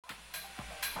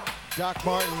Doc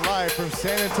Martin live from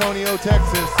San Antonio,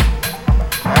 Texas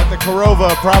at the Korova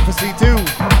Prophecy 2,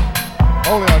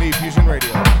 only on eFusion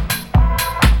Radio.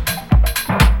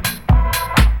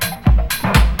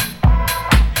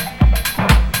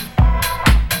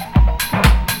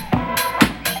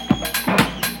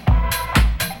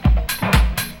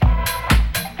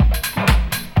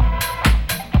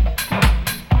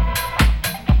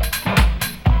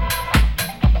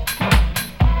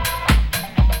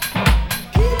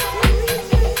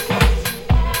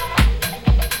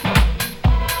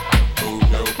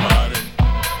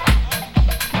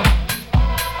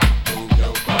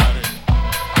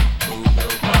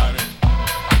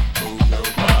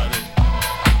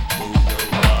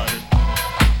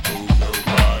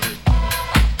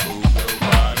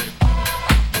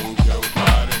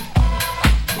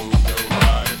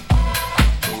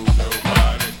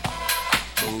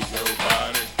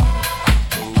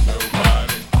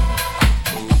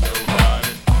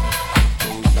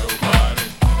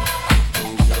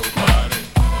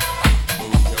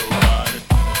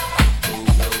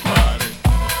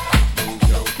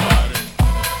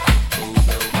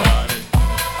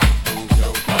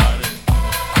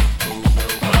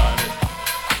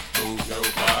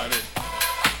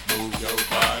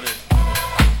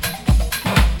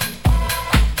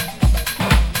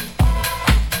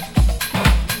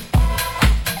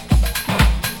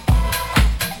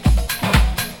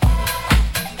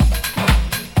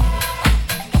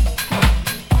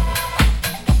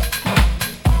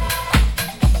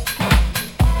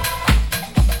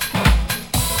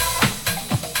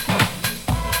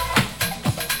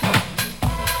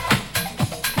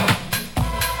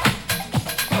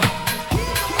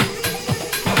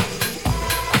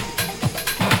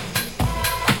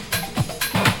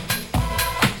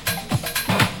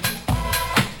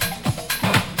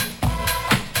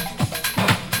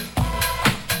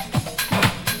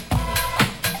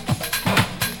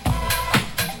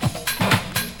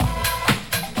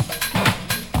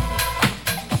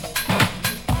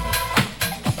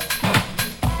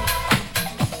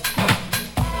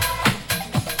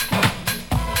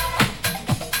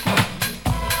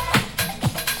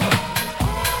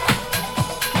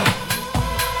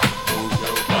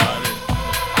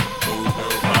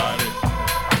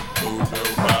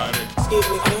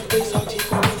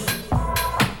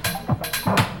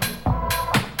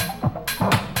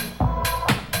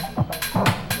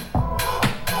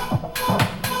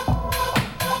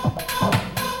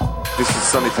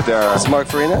 It's Mark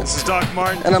Farina. This is Doc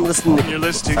Martin. And I'm listening to... You're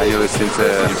listening to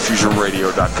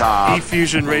eFusionRadio.com.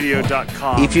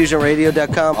 eFusionRadio.com.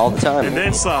 eFusionRadio.com all the time. And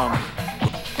then some.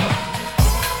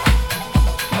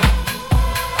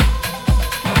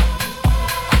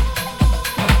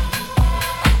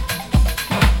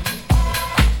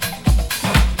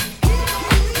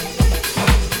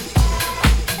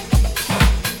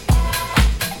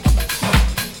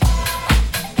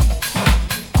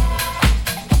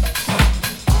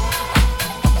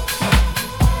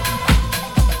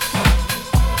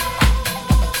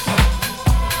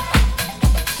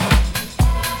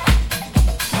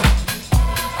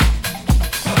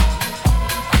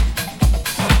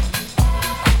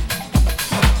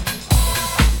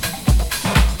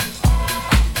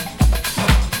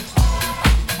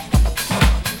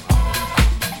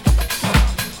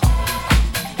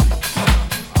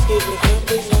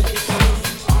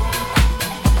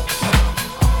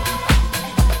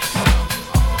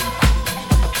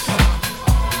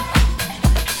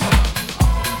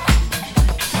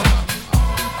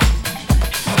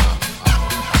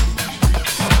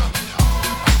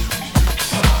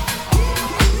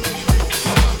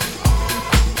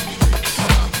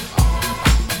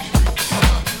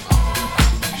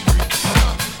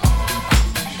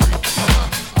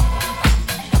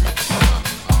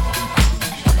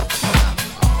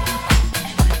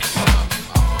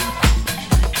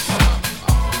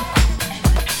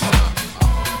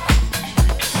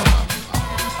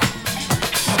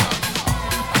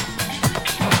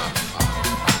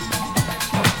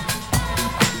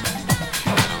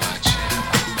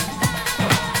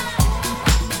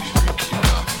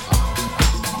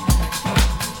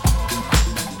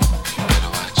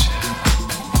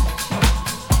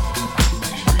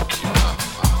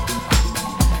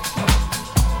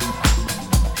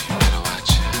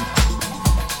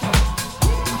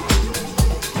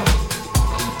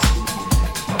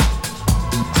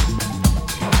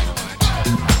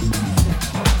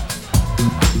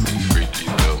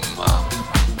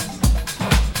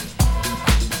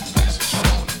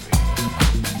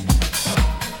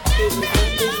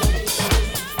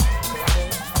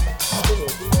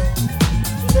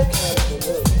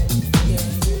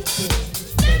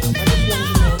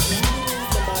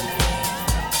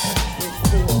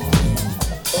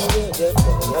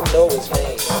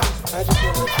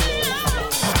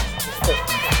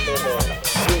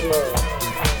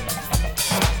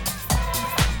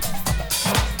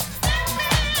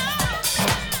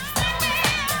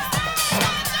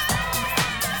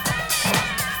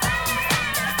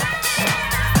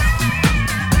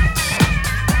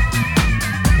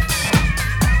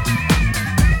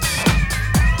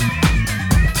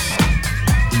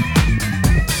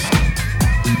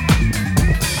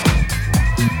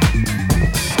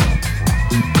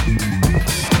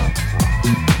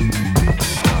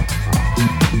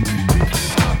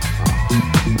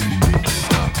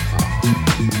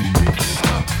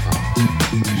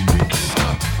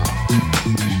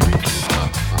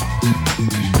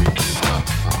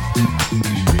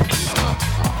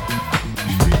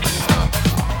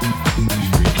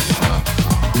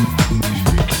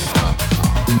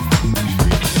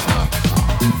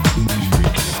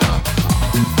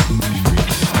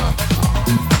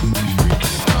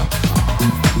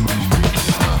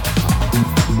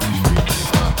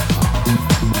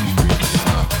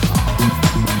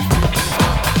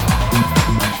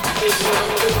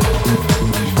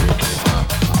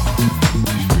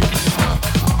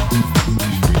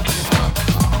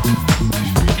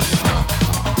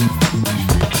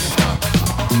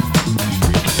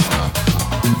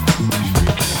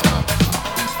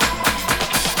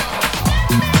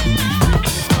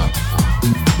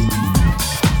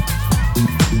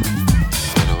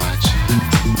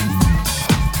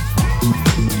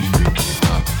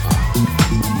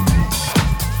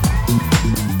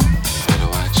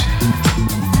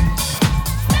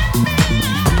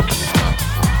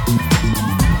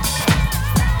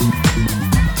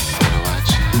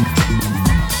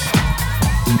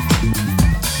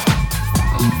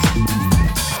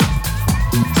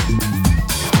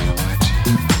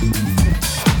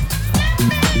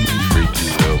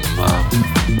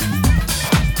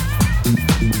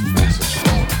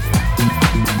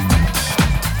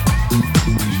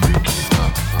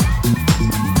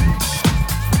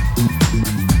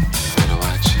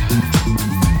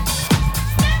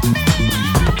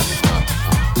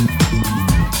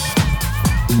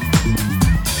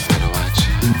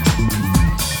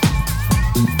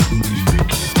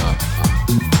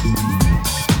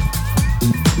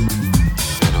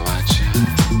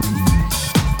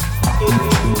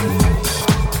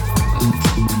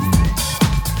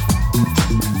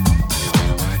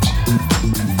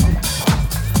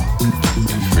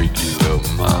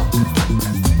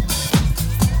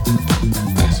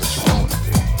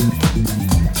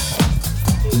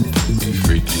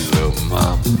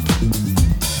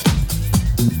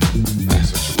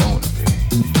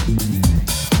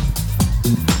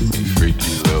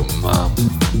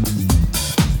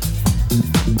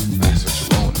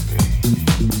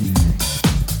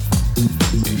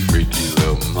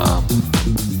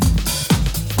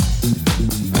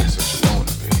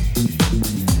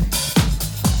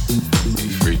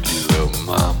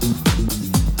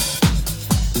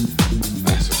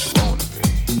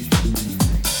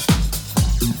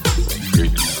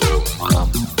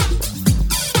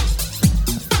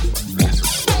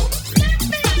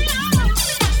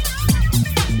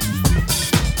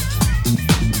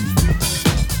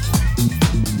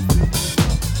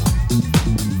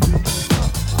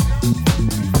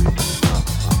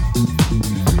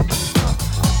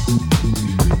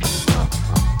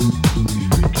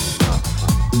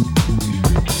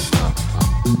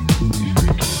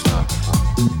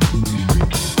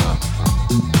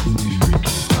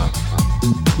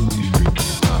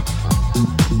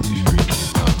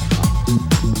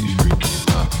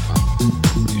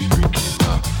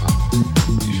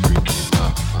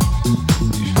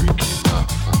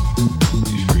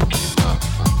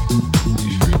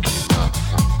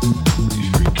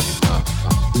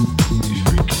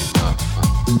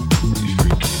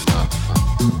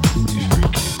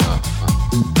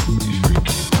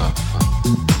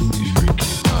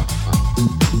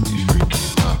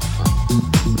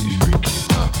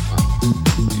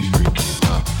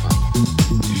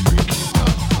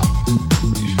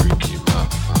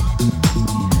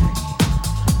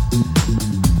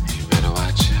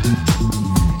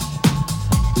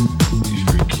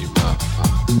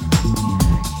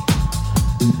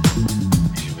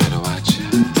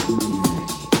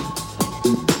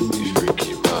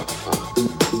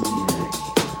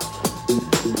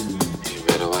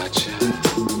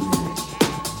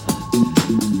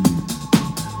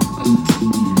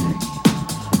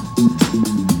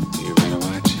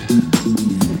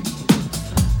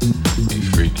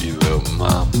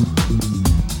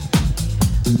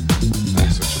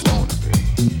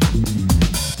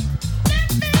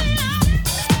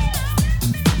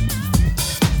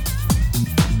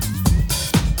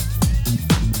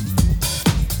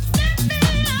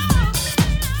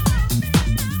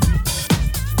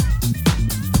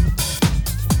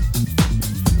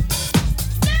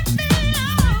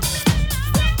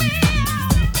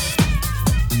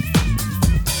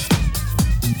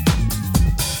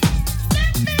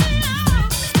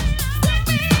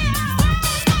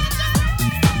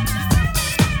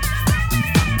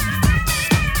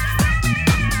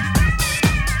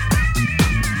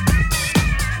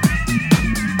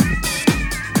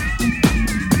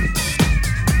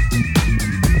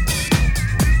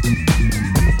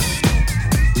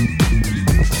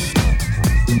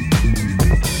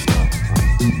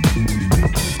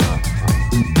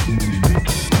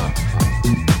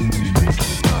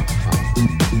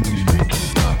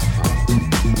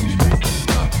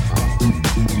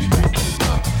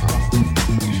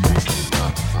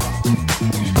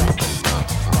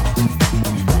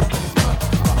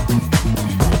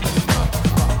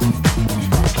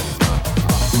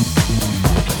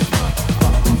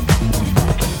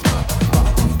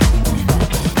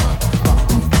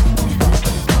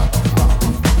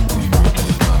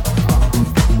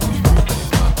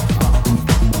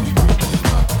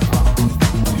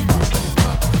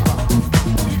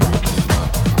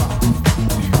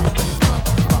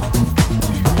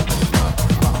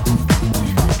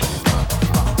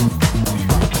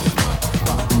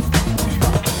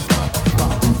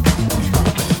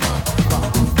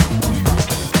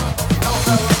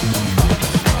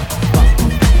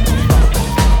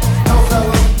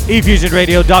 E-Fusion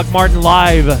Radio, Doc Martin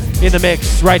live in the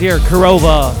mix right here,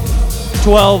 Korova,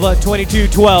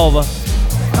 122212,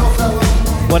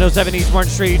 107 East Martin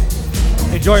Street.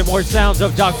 Enjoy more sounds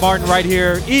of Doc Martin right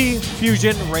here,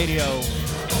 E-Fusion Radio.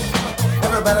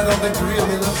 Everybody don't think the real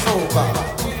me look soul power.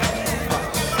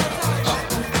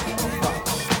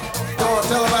 You want to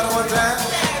tell about it one time?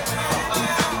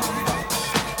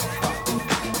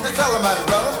 Let's tell about it,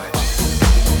 brother.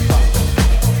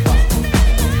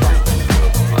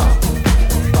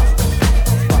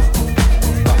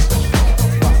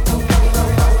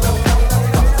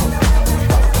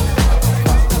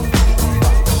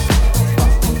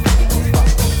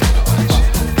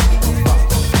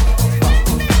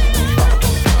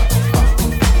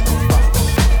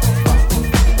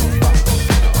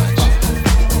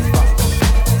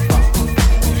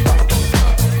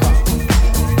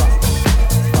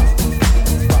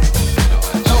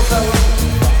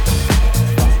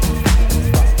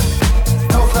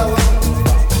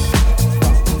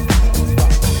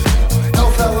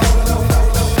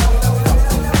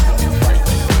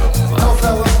 Everybody don't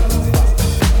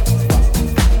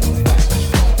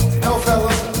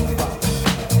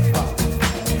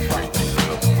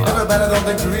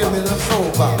think the real me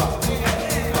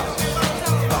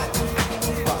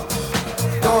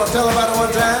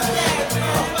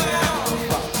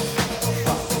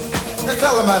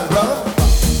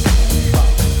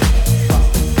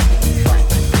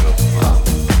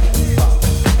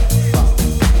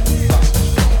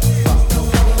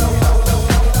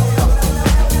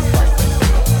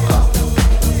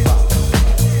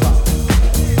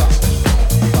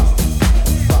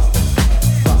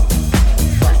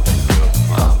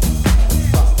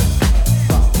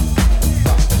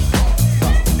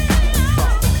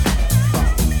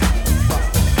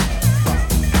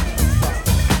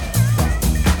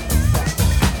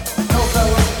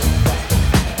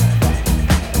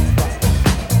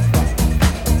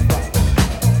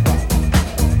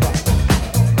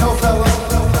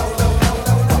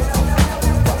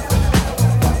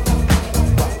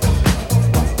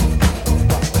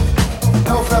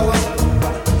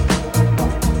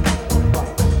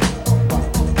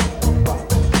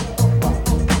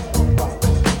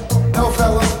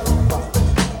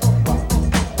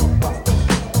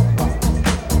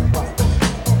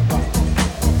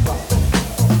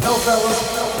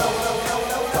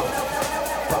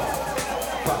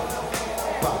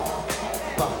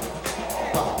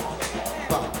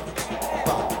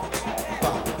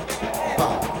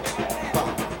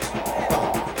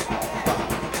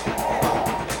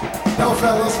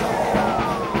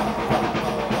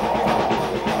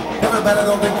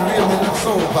look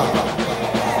soul power.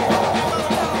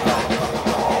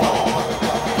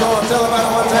 You want to tell about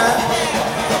it one time?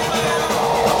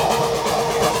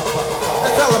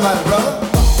 Let's tell about it, brother.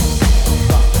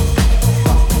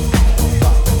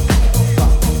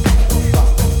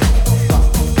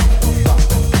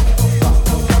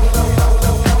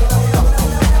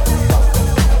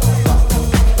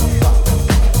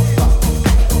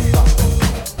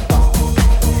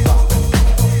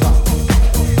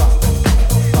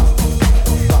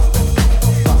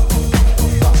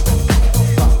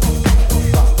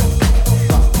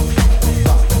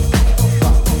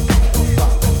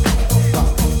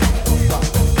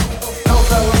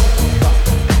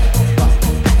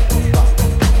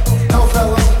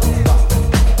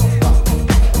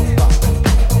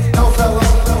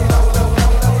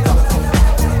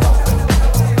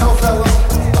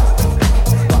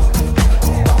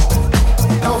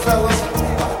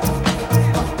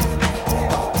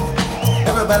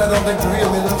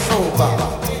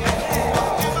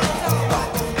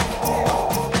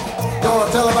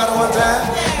 tell about it one time?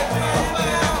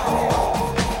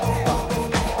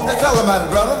 Let's tell about it,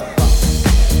 brother.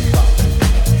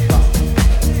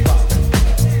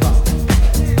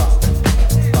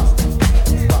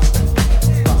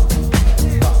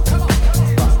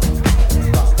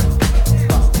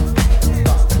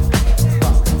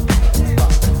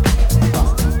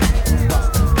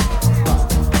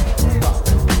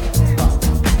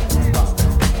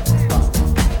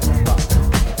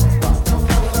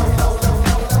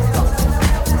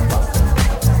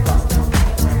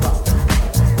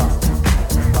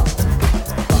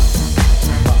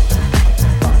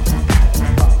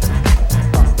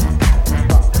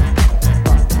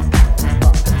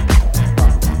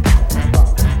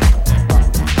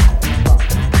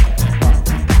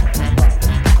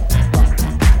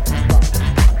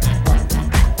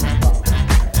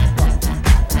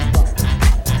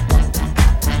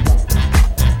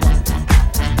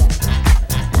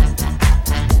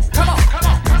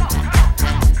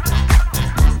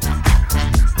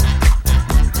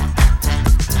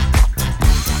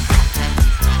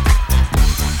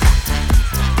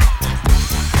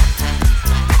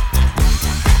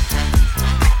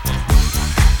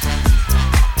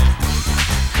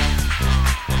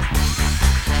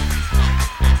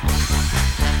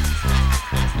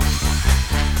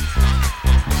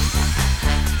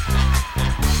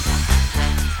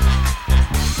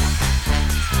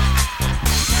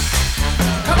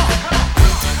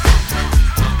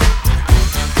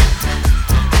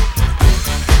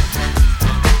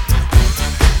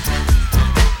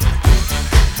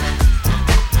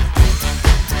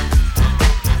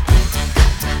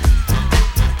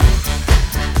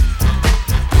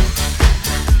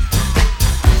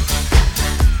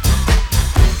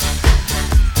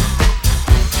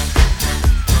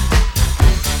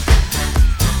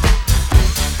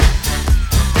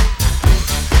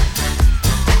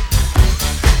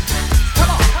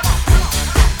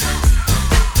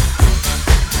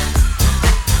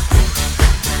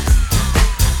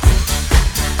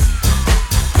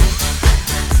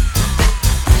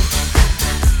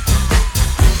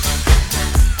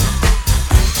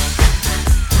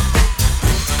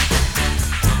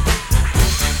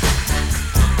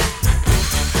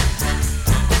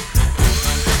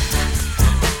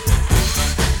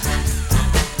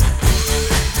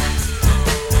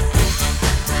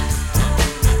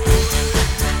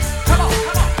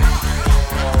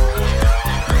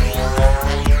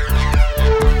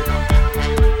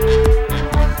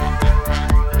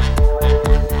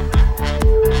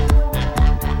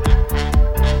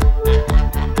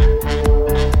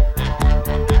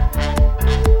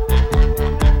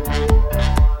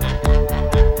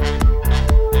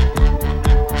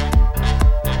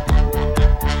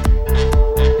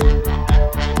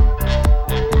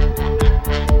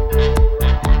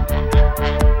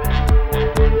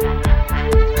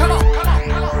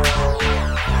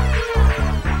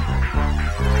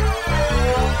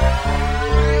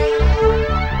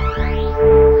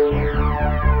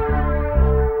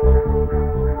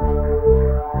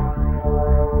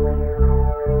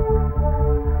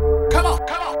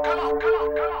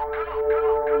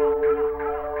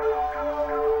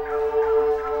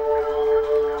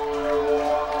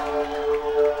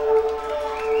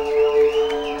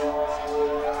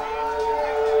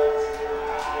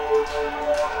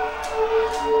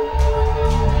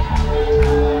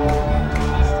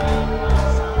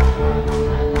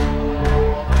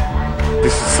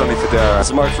 This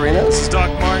is Mark Farina. This is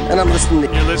Doc Martin. And I'm listening to...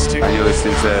 You're listening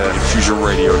to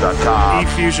eFusionRadio.com.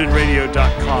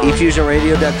 eFusionRadio.com.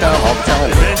 eFusionRadio.com all the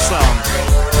time. And then some.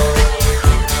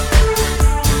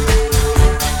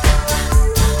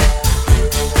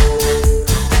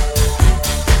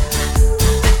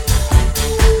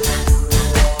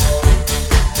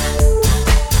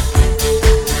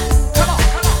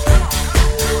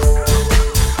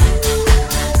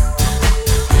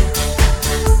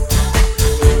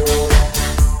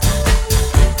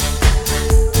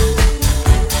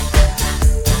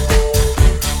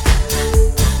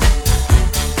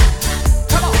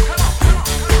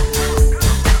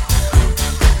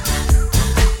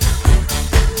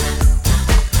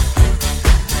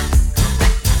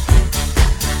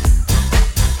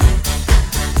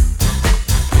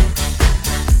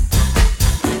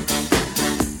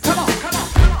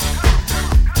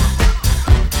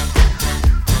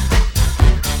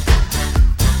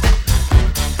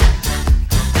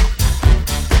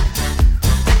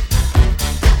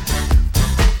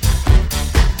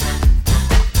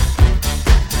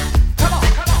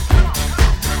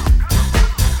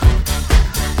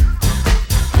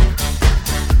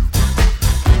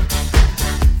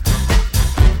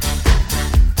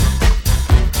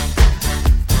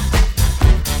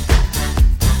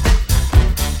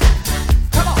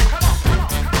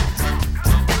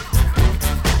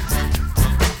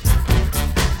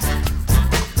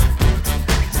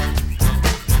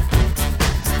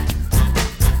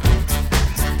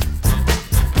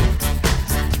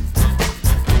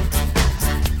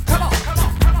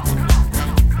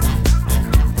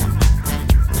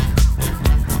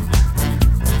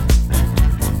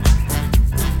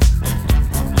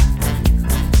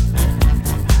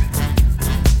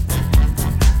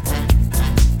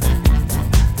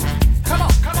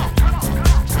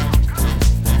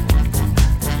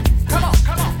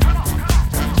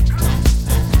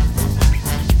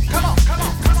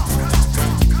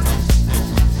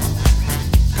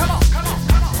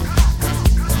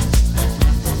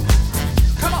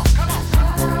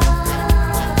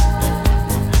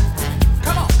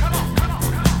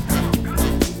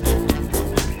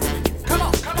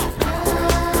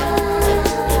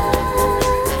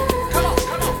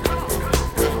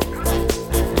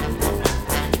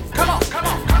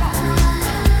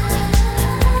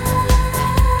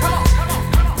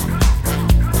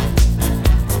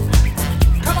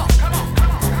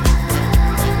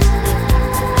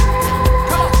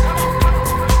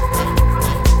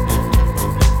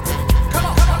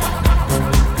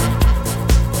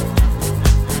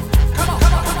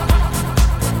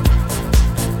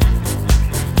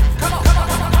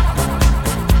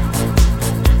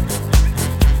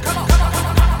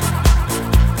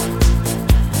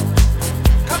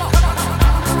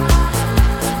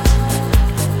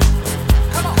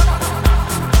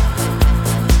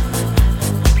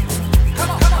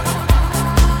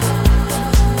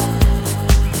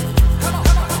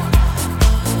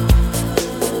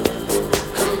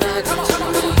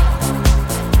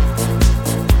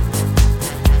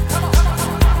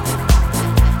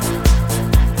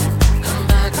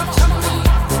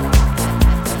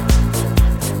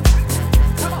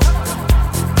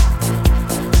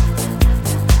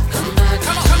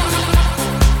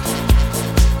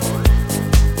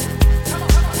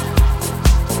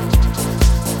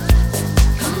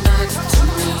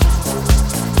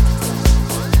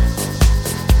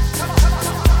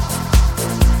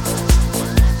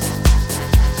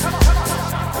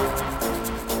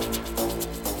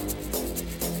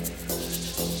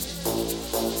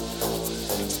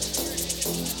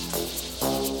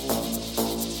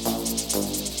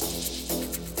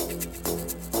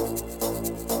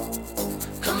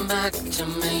 to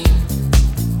me.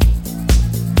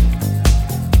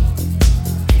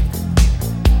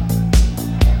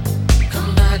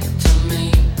 Come back to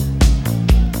me.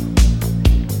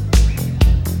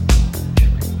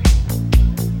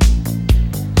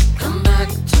 Come back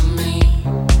to me.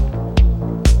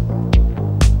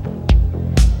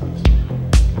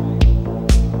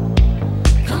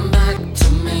 Come back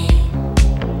to me.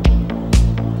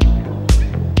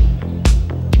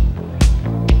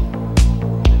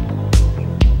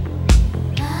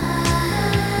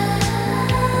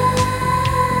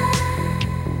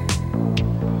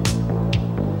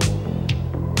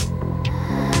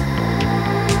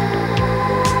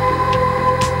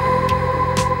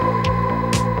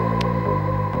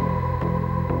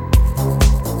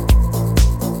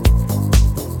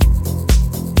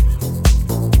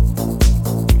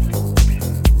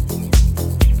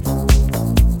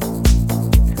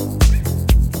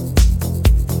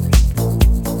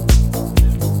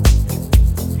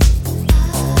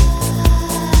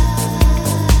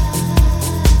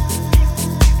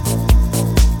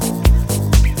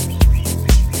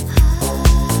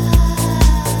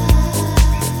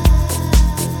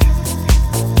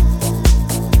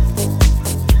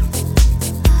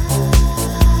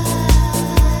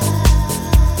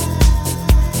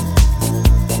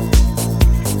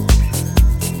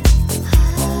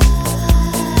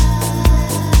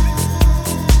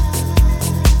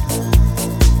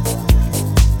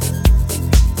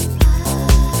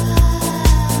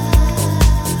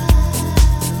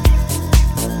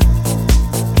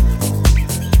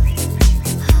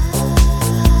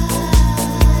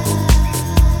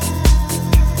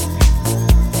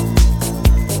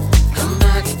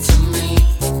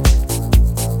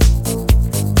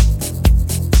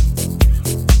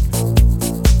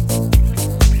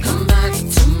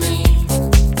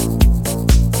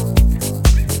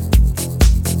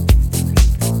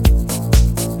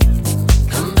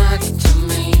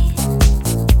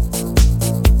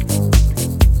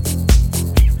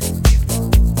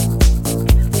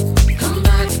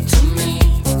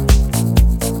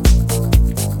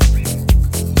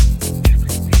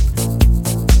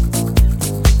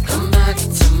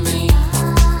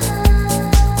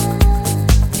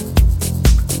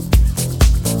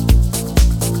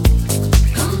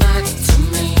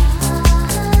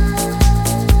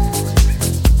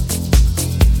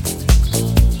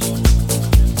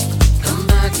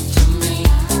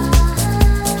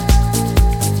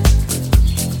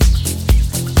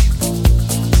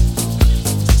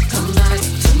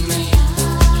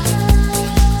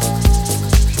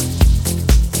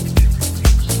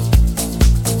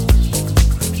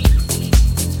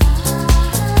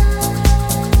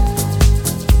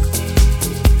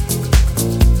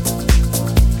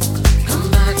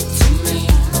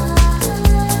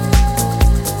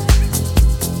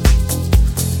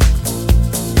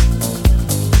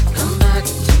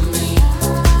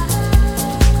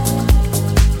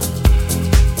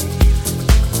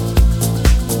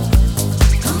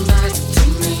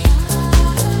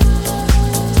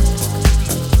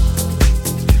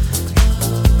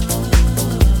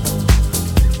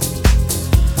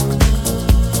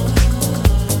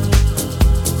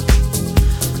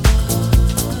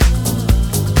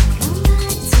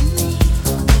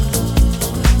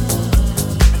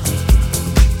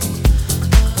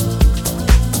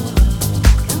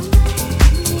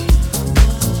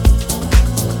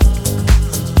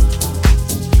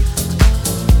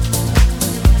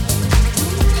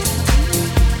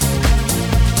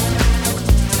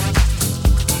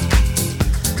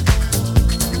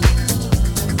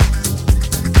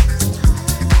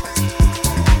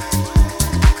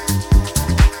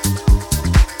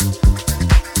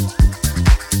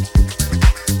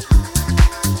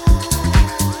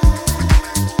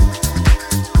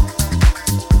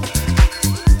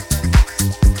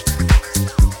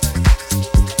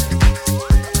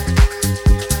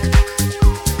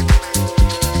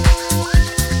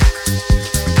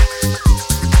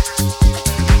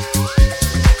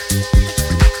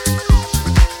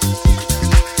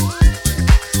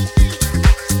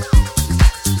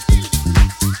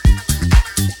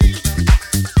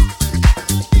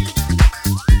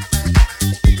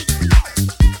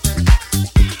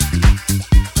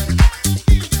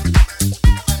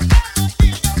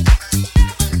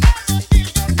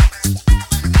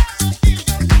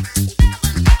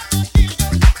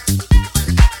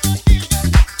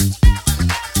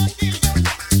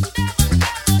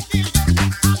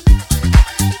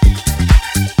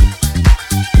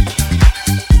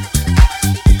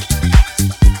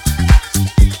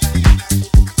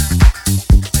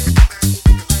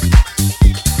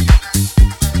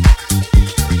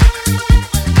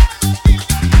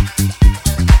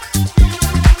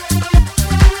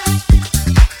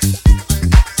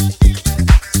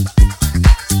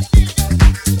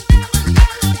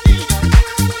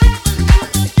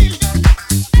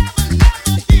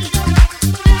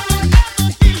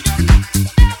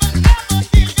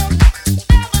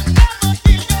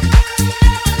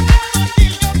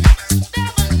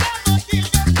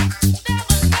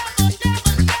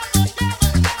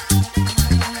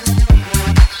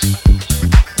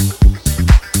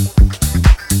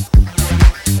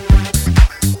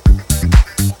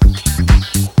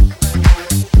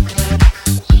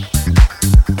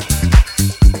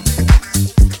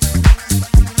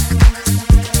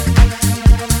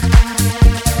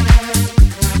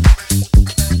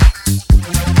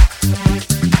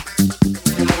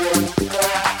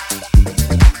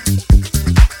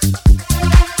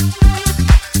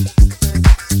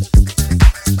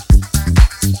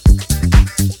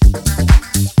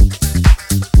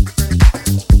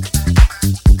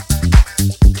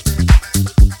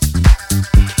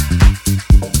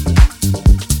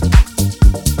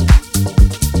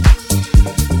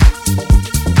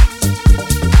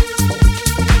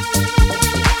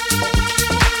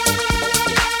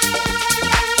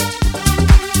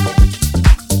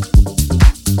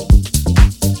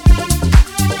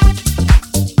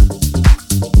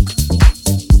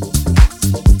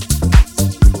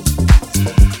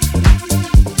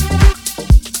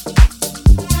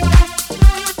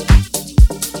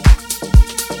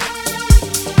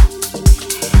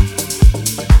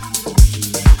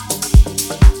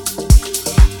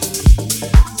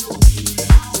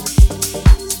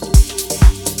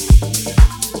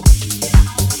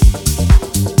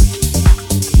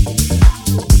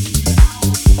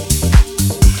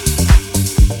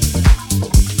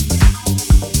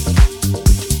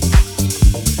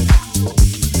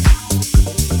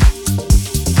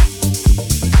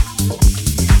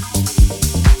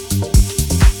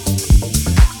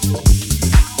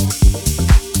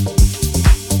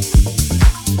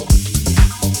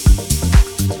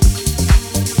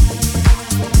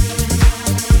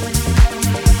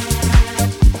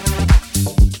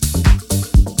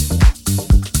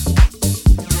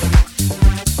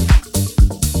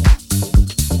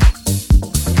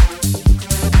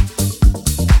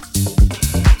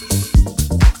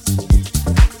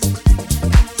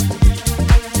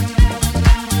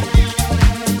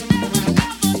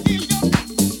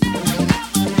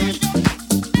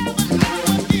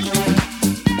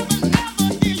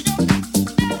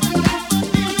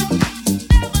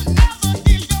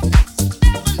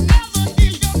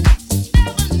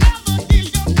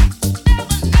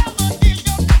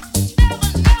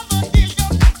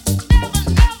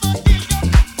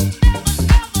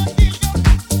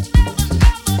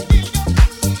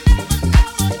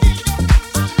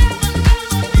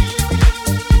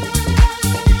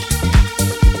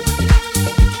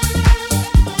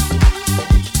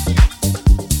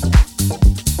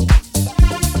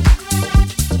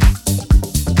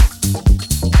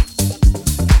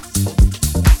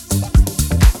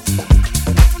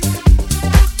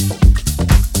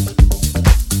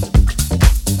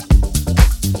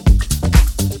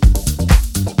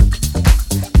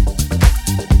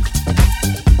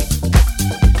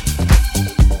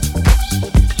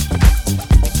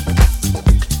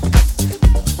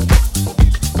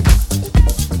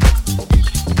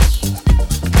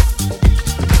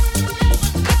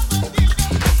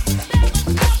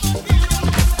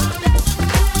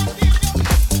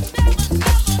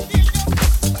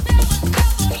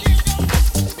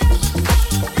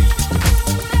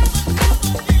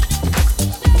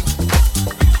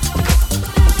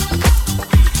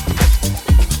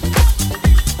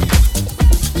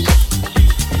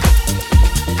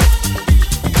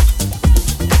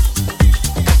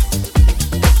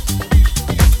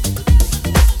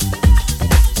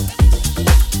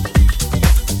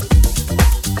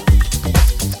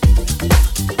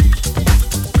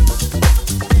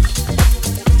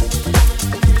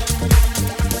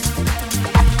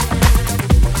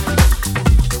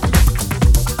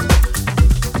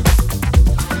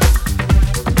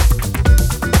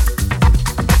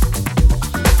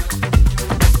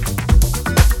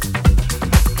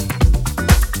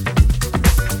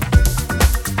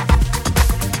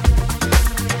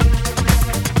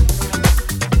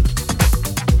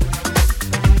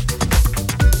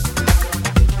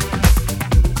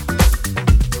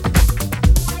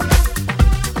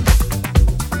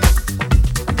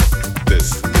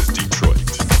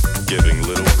 giving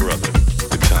little brother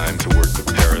the time to work the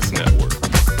Paris network,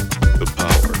 the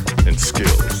power and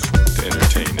skills to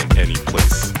entertain in any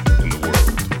place in the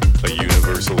world. A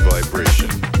universal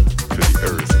vibration to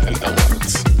the earth and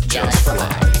elements. Just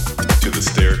fly. To the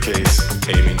staircase,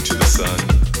 aiming to the sun.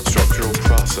 Structural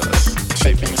process,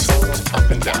 shaping souls up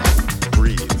and down.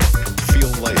 Breathe, feel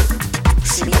lighter,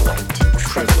 see the light.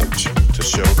 Privilege to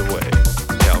show the way.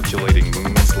 Calculating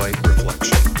moon's light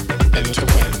reflection. End to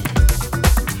end.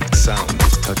 Sound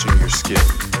is touching your skin.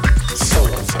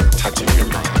 Souls are touching your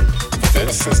mind.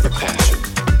 This is the passion,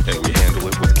 and we handle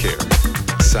it with care.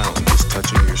 Sound is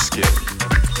touching your skin.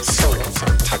 Souls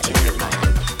are touching your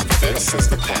mind. This is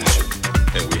the passion,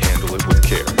 and we handle it with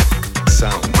care.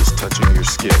 Sound is touching your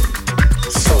skin.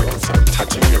 Souls are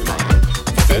touching your mind.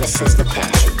 This is the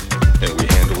passion, and we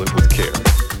handle it with care.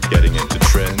 Getting into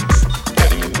trends,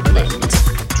 getting into blends.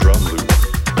 Drum loop,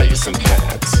 bass and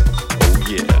pads. Oh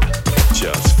yeah,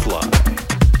 just fly.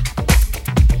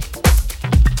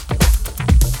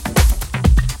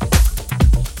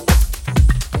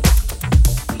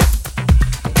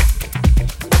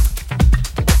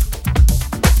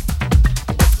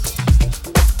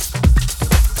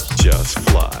 Just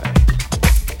fly.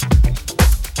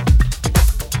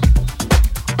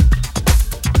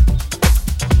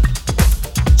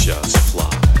 Just fly.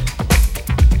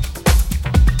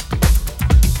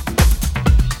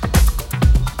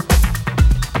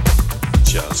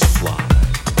 Just fly.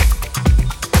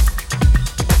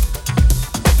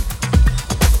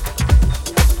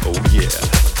 Oh yeah,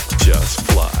 just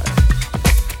fly.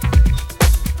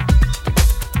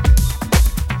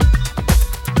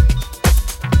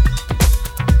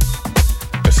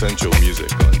 Essential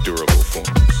music on durable forms,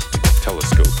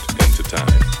 telescoped into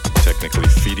time, technically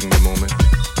feeding the moment,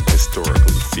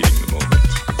 historically feeding the moment,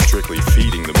 strictly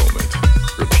feeding the moment,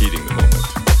 repeating the moment.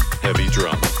 Heavy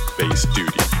drum, bass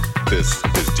duty. This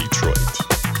is Detroit.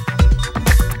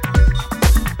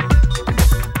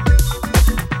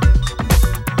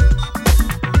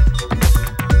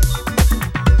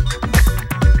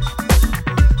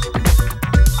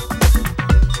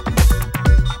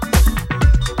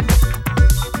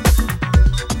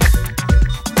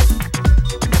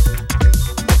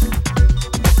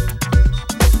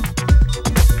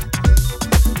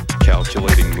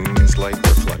 Calculating moon's light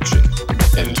reflection.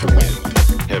 End to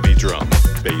wind. Heavy drum,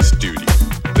 bass duty.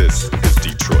 This is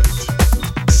Detroit.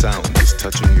 Sound is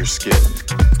touching your skin.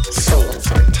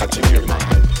 Souls are touching your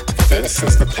mind. This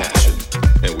is the passion,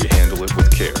 and we handle it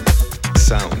with care.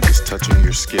 Sound is touching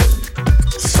your skin.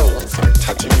 Souls are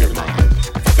touching your mind.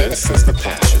 This is the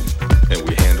passion, and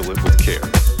we handle it with care.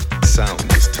 Sound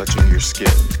is touching your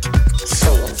skin.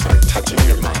 Souls are touching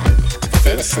your mind.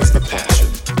 This is the passion,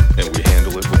 and we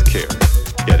handle it with care.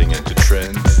 Getting into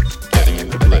trends, getting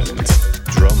into blends.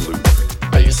 Drum loop,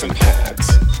 bass and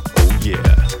pads. Oh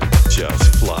yeah,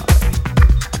 just fly.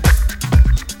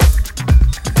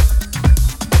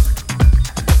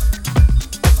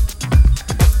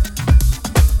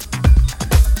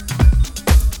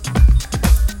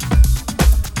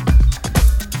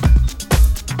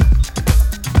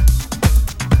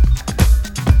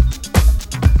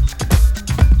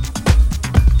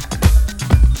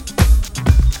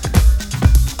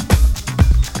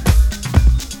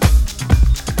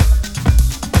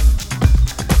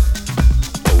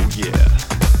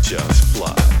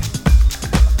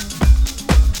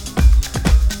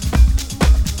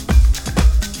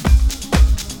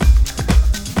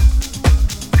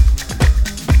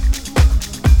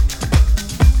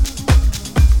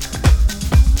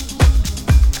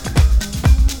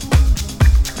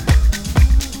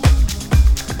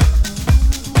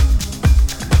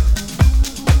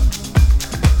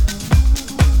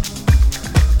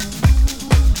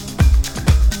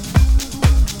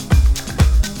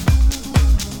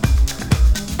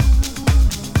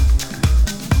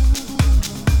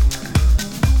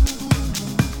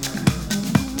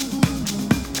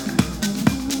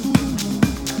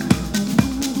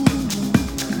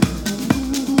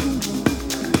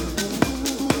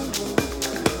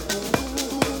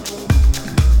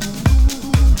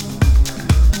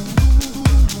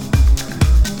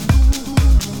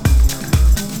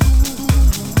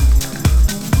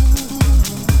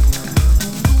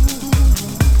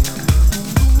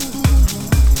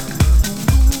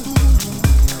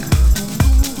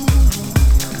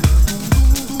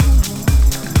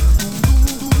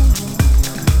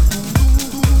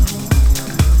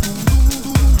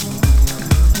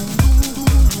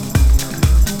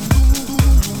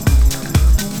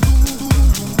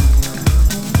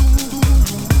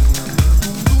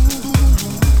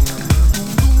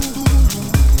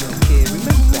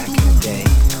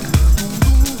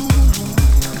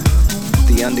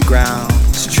 The underground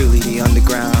is truly the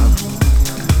underground.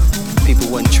 People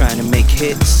weren't trying to make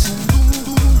hits.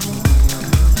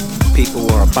 People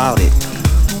were about it.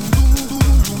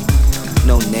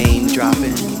 No name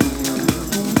dropping.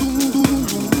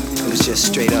 It was just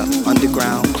straight up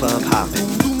underground club hopping.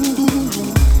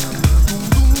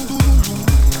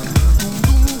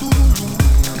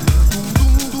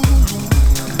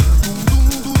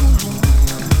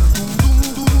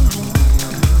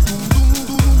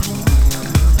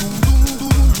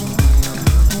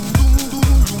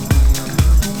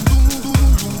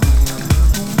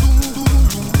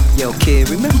 Yo, kid,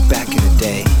 remember back in the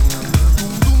day?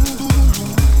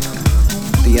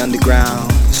 The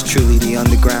underground was truly the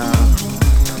underground.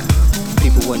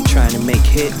 People weren't trying to make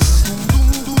hits.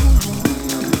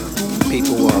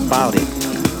 People were about it.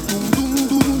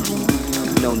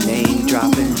 No name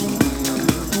dropping.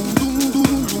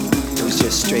 It was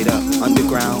just straight up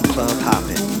underground club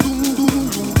hopping.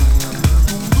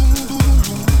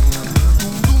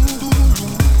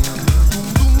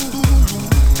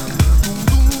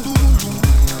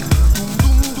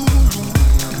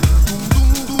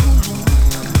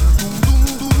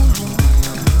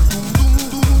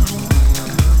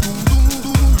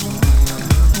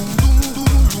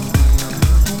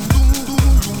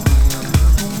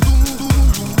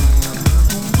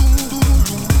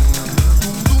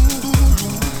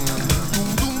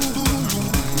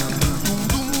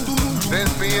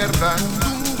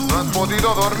 No has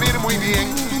podido dormir muy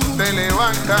bien, te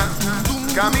levantas,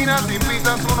 caminas y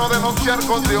pisas uno de los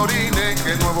charcos de orine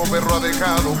que el nuevo perro ha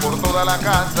dejado por toda la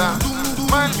casa.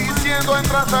 Maldiciendo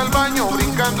entras al baño,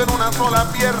 brincando en una sola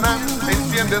pierna,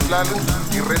 enciendes la luz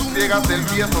y restriegas el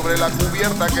pie sobre la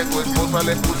cubierta que tu esposa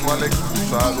le puso al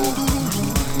excusado.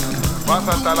 Vas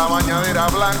hasta la bañadera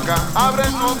blanca,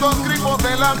 abres los dos grifos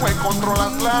del agua y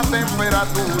controlas la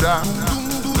temperatura.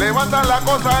 Levantas la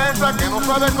cosa esa que no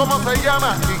sabes cómo se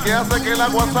llama y que hace que el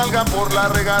agua salga por la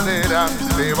regadera.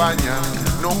 Te bañas,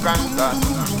 no cantas.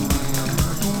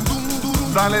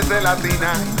 Sales de la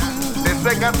tina, te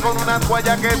secas con una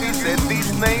toalla que dice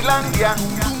Disneylandia.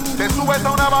 Te subes a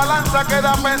una balanza que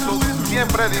da pesos,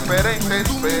 siempre diferentes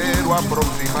pero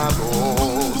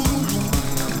aproximados.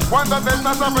 Cuando te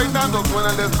estás afeitando suena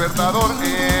el despertador.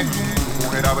 Tu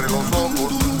mujer abre los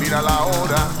ojos, mira la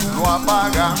hora, lo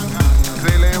apaga.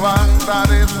 Se levanta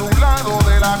de su lado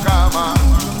de la cama.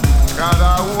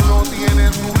 Cada uno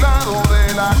tiene su lado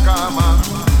de la cama.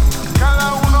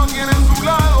 Cada uno tiene su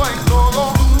lado en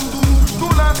todo. Tú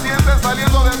la sientes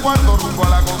saliendo del cuarto rumbo a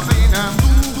la cocina.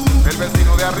 El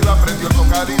vecino de arriba prendió el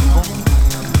tocadisco.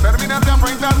 Terminas de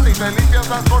afeitarte y te limpias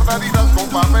las cortaditas con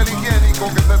papel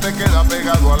higiénico que se te queda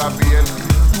pegado a la piel.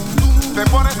 Te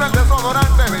pones el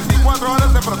desodorante, 24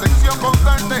 horas de protección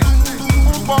constante.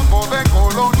 Un poco de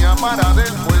colonia para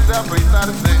después de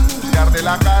afeitarse. Te arde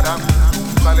la cara,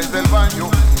 sales del baño,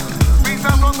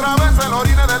 pisas otra vez el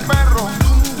orine del perro.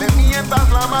 Le mientas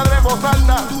la madre en voz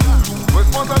alta. Tu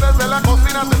esposa desde la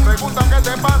cocina te pregunta qué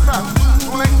te pasa.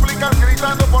 Tú le explicas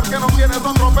gritando por qué no tienes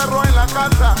otro perro en la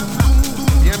casa.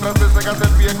 Mientras te secas el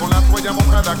pie con la toalla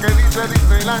mojada que dice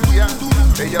Disneylandia,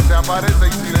 ella se aparece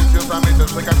y silenciosamente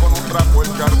seca con un trapo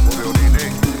el charco de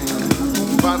orine.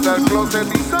 Vas al closet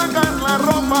y sacas la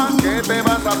ropa que te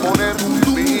vas a poner.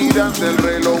 Miras el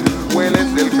reloj,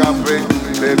 hueles el café,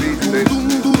 te vistes,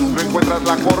 no encuentras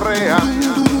la correa.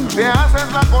 Te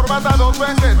haces la corbata 2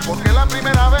 veces porque la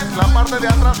primera vez la parte de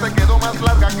atrás te quedó más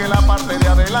larga que la parte de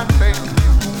adelante.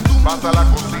 Vas a la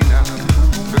cocina,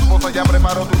 tu esposa ya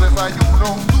preparó tu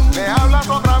desayuno. Le hablas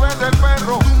otra vez del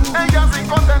perro, ella sin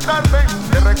contentarte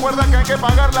te recuerda que hay que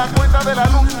pagar la cuenta de la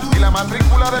luz y la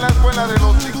matrícula de la escuela de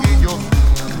los chiquillos.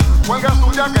 Cuelgas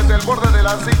tu jacket del borde de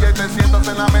la silla y te sientas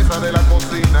en la mesa de la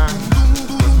cocina.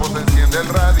 Tu esposa enciende el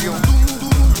radio,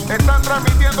 están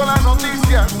transmitiendo las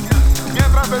noticias.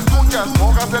 Mientras escuchas,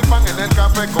 mojas el pan en el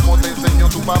café como te enseñó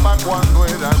tu papá cuando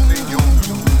eras niño.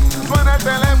 Suena el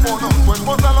teléfono, tu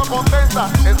esposa lo contesta,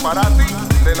 es para ti,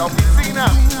 de la oficina.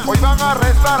 Hoy van a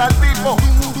arrestar al tipo,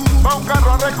 va un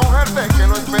carro a recogerte, que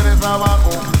lo esperes abajo.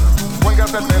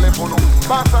 Cuelgas el teléfono,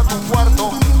 vas a tu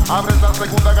cuarto, abres la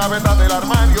segunda gaveta del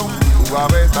armario, tu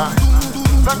gaveta.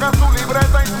 Sacas tu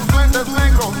libreta y tus lentes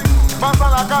negros, vas a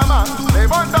la cama,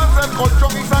 levantas el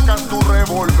colchón y sacas tu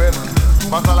revólver.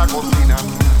 Vas a la cocina,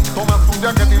 tomas tu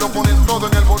jacket y lo pones todo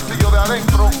en el bolsillo de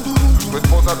adentro. Tu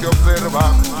esposa te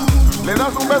observa, le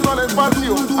das un beso al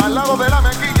espacio, al lado de la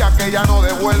mejilla que ya no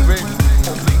devuelve.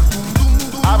 O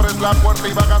sí, abres la puerta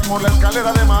y bajas por la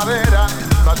escalera de madera,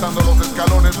 saltando los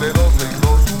escalones de 2 en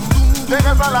 2.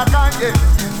 Llegas a la calle,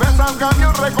 ves al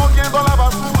camión recogiendo la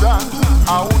basura.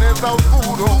 Aún está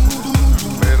oscuro,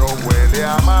 pero huele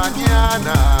sea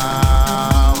mañana,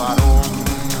 varón.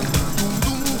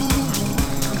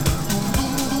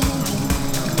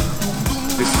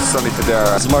 This is Sonny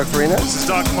Federa. This is Mark Farina. This is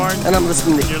Doc Martin. And I'm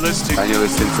listening to... You're listening And you're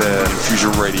listening to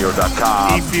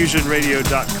FusionRadio.com.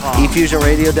 eFusionRadio.com.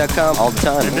 eFusionRadio.com all the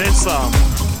time. And then some.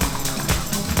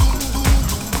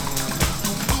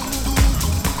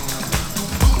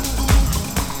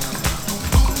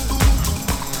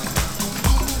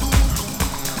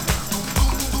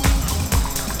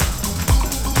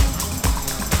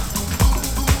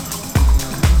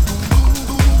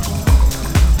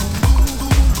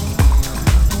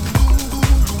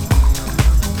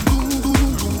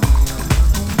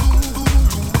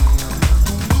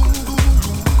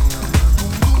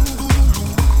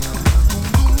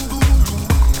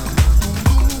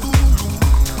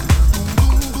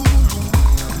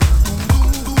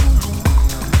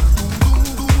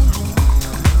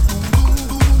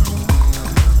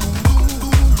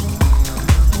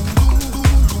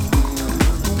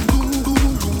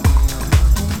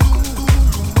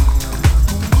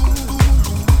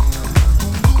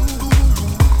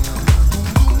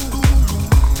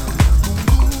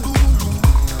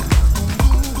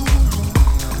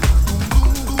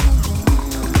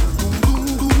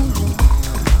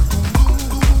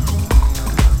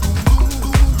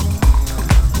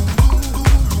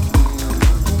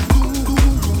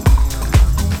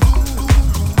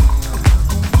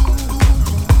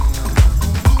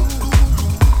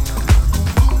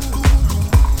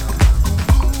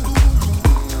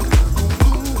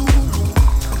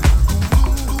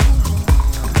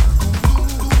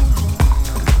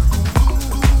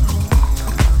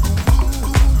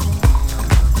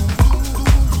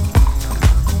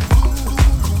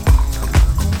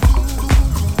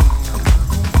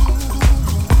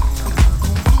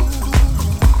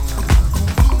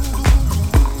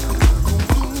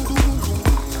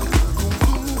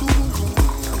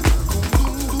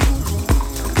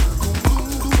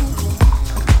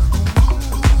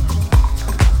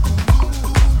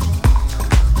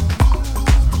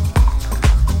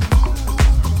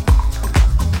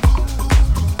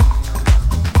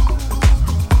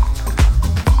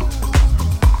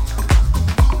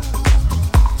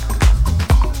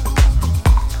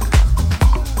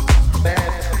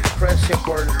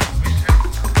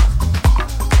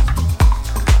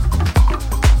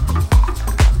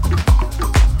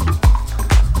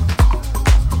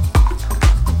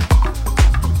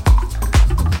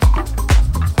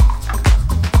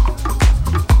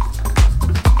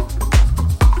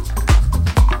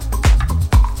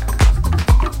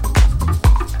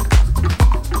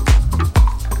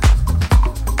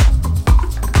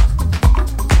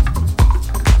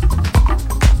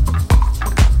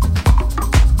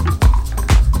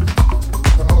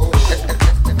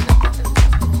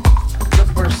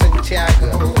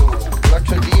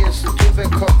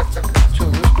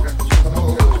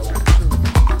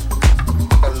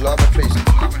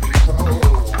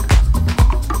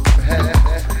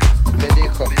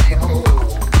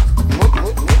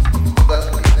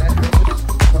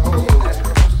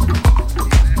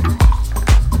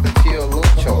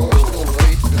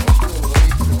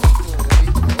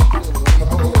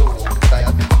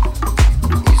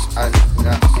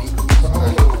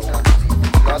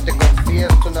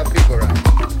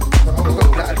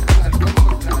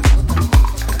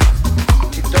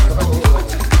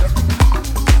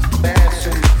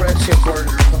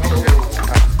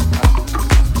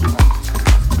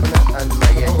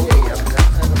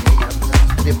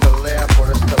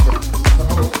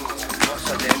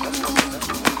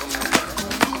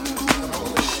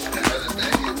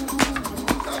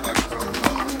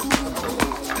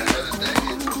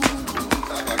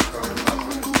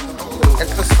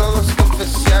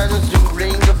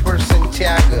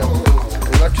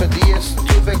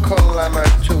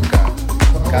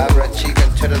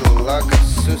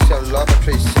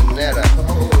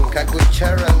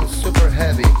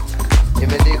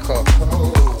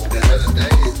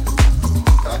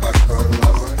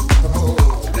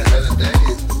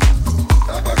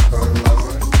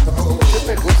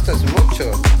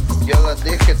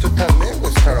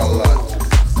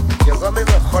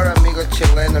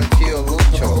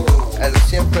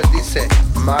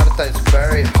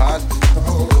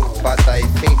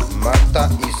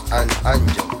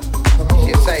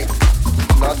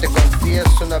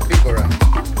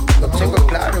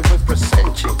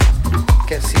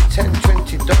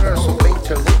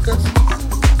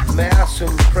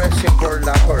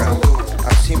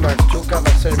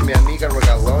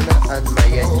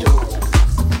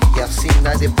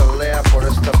 Nadie pelea por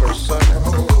esta persona,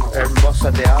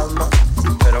 hermosa de alma,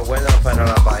 pero buena para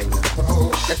la vaina.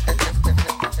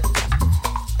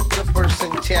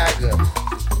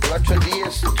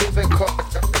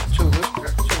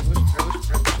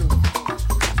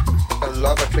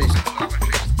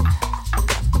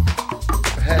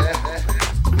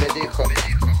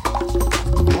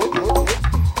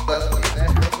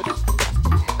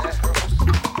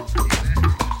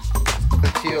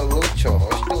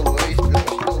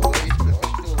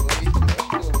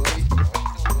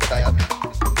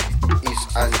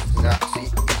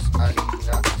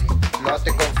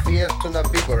 confieso una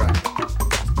víbora.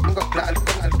 Tengo claro,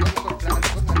 tengo claro.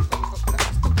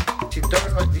 Si todo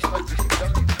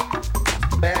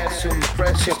es un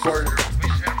precio por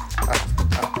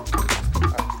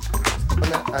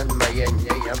una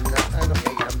almayeña y amna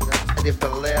de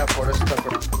pelea por esta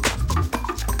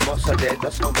moza de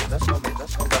das hombres.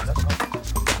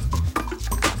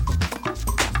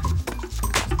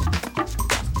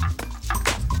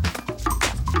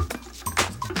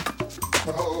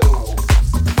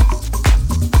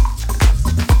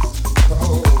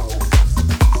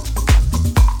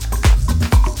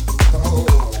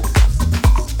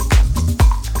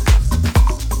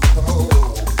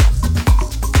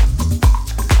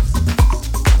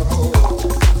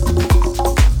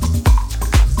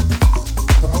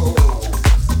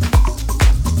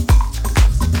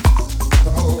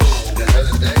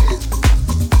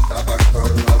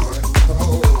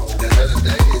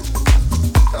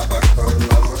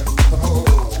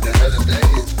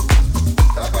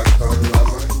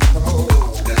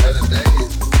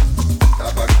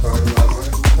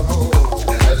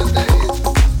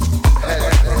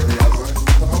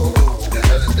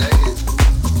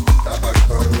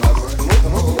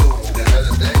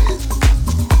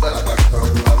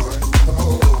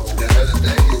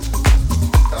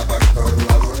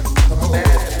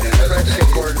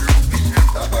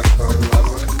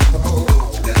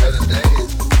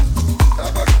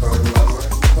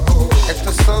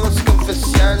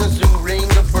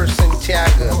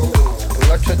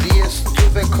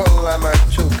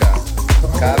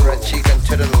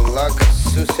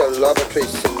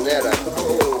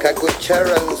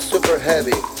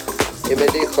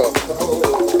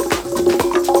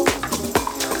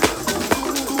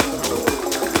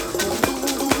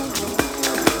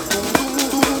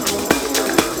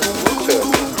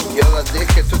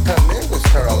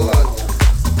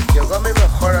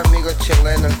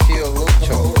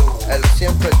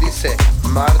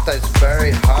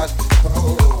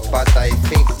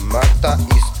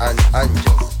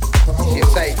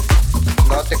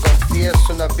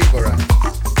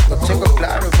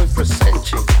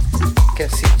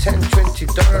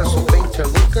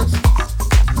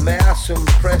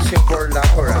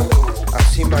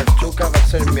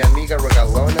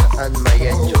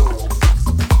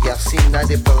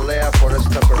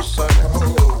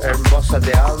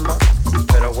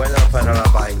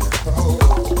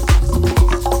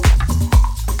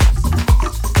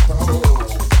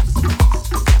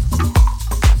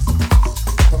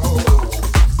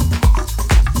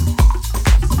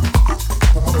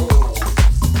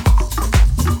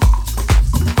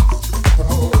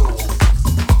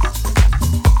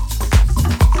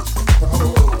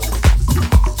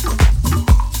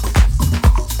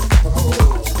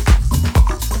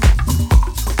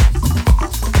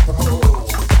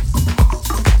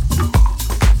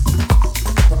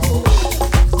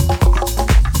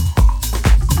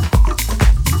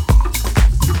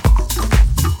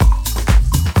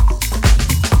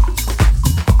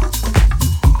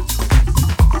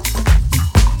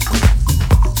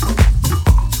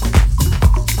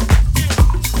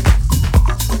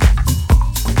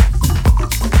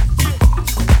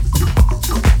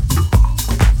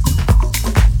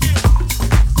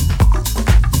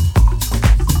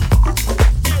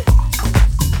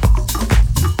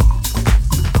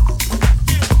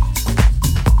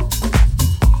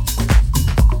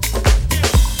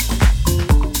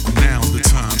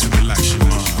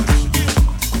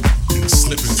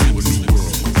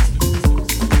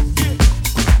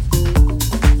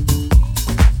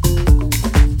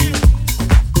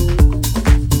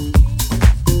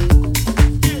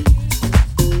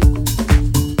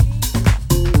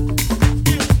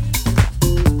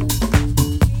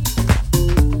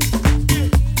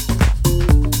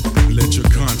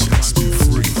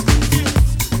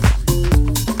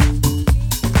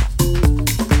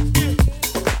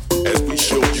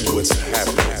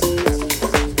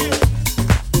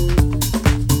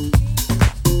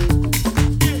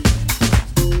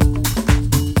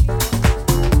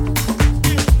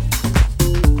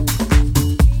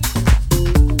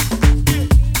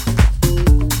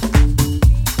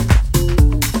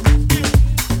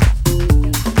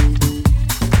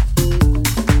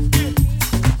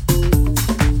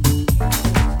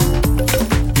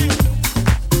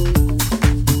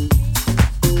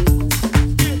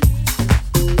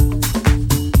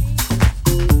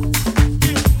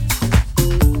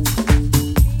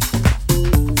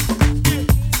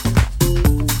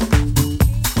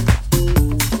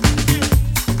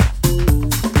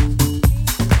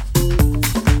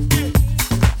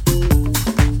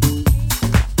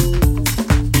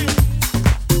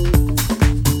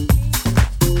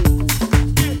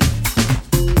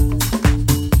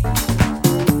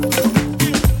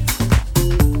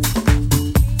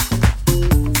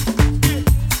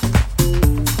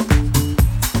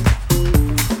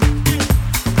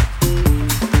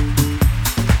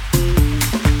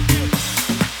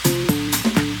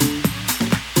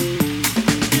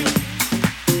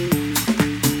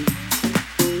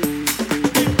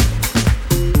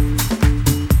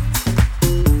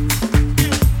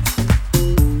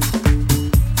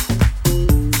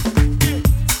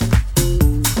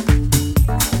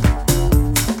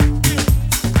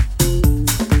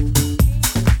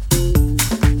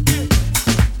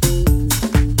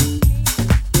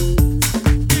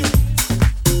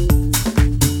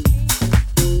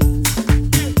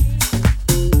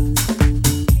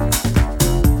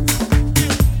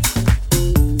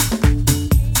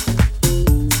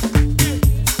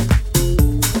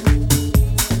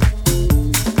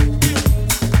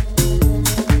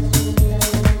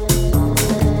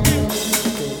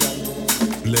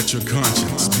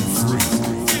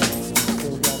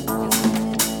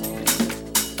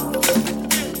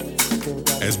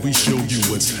 show you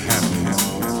what's happening.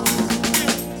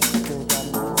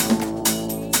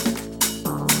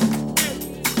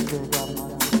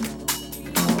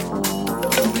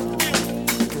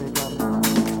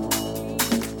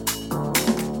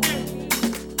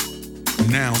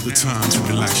 Now's the time to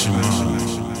relax your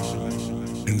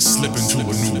mind and slip into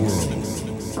a new world.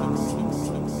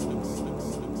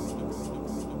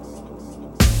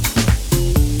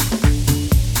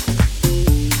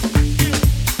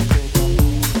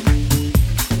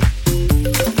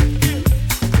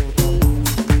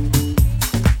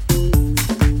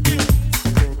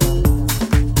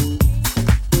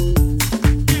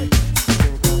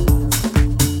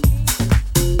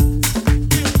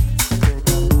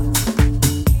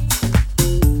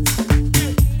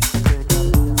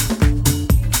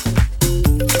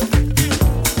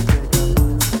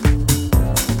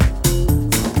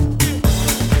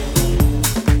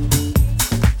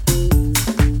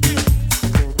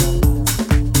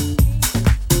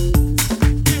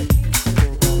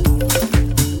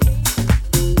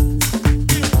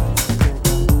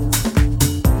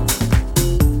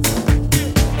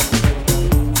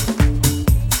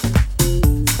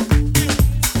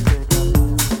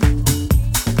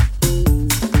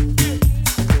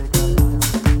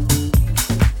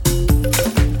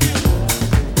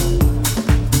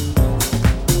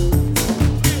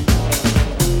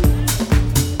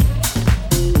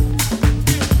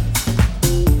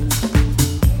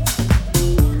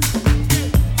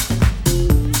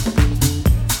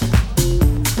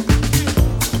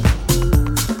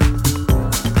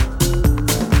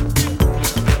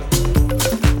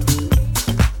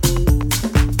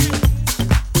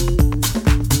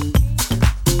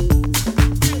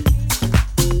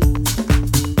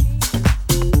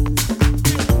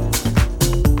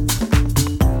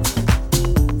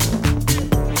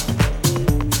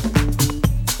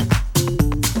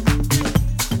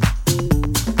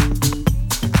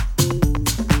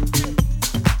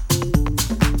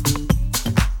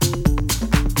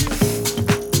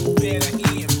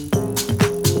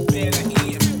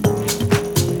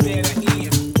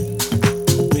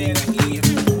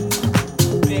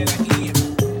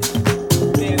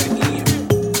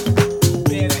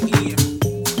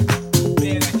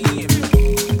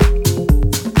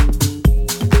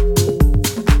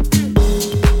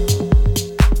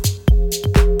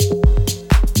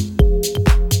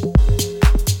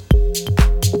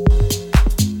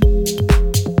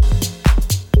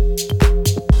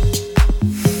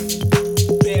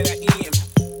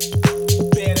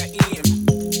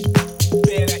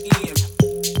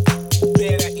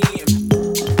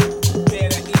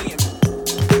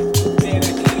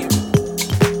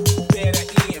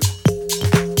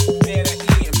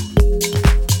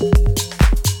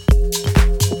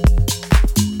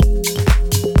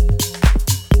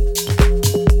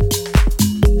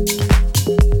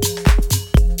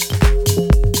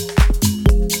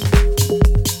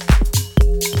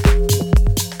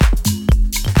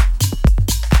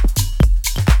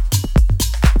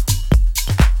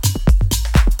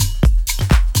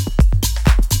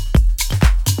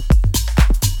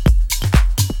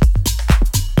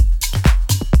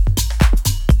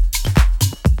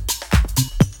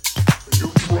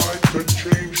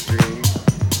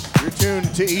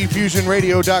 To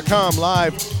efusionradio.com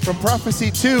live from Prophecy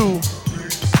 2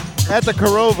 at the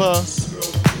Korova.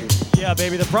 Yeah,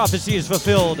 baby, the prophecy is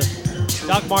fulfilled.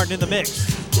 Doc Martin in the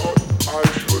mix.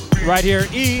 Right here,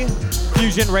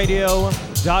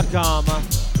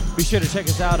 efusionradio.com. Be sure to check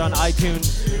us out on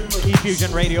iTunes,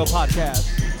 eFusion Radio Podcast.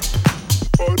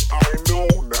 But I know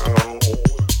now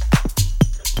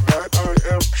that I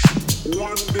am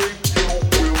one day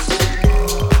you will see.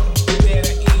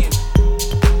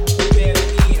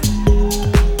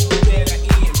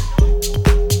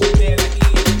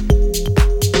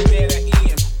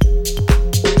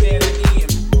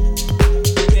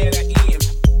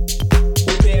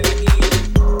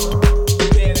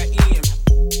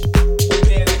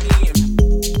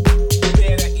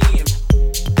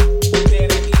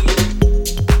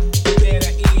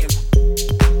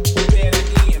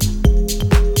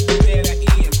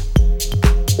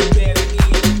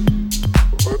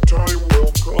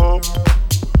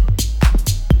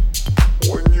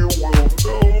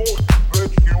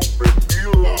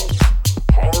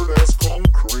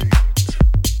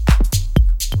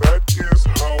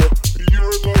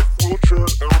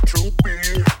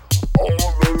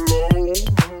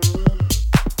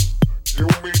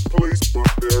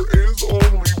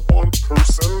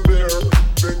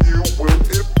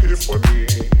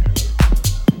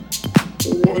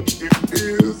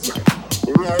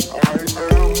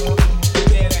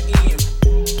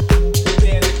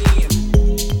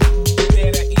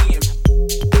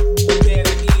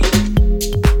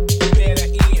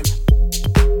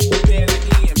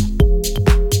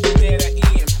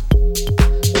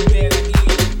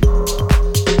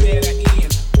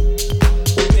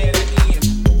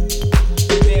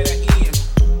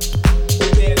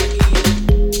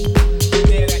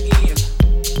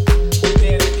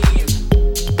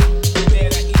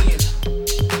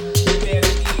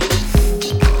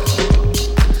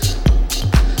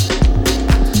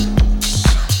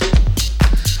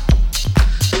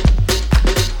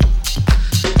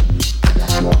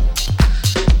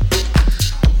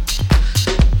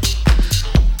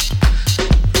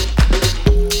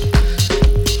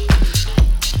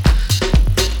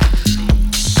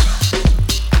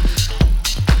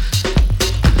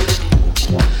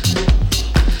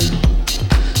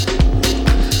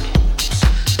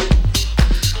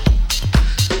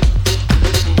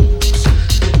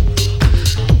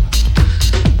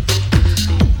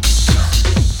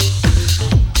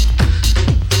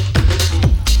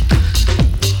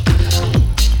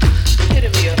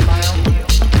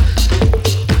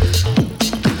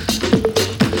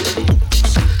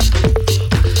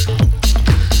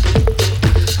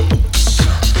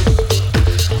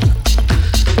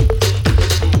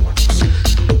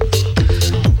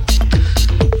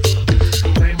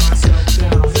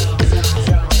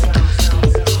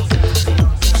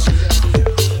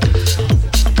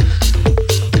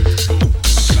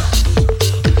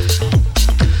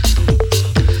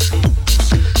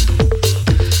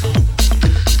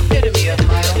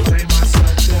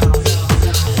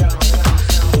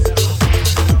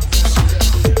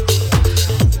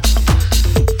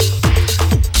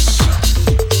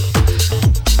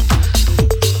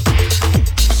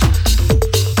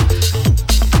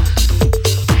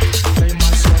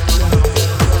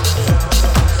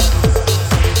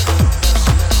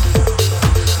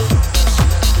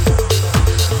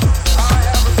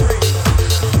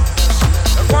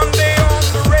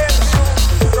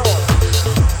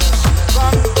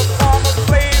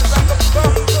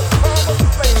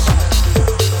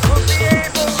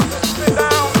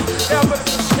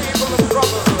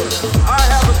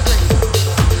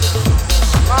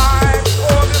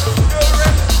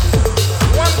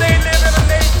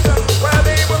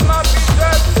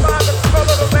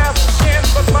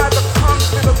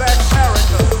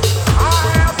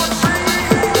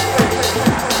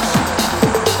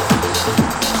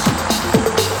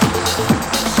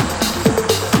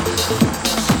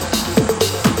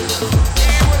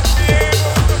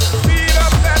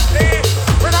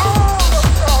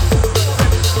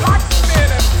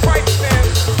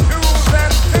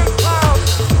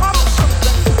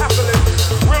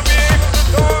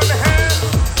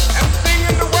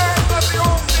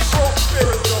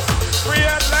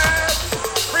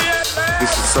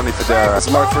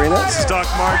 Mark Farina. This is Doc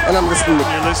Martin. And I'm listening to...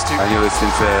 And you're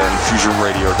listening to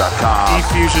EfusionRadio.com.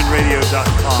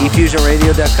 EfusionRadio.com.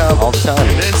 EfusionRadio.com all the time.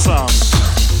 And then some.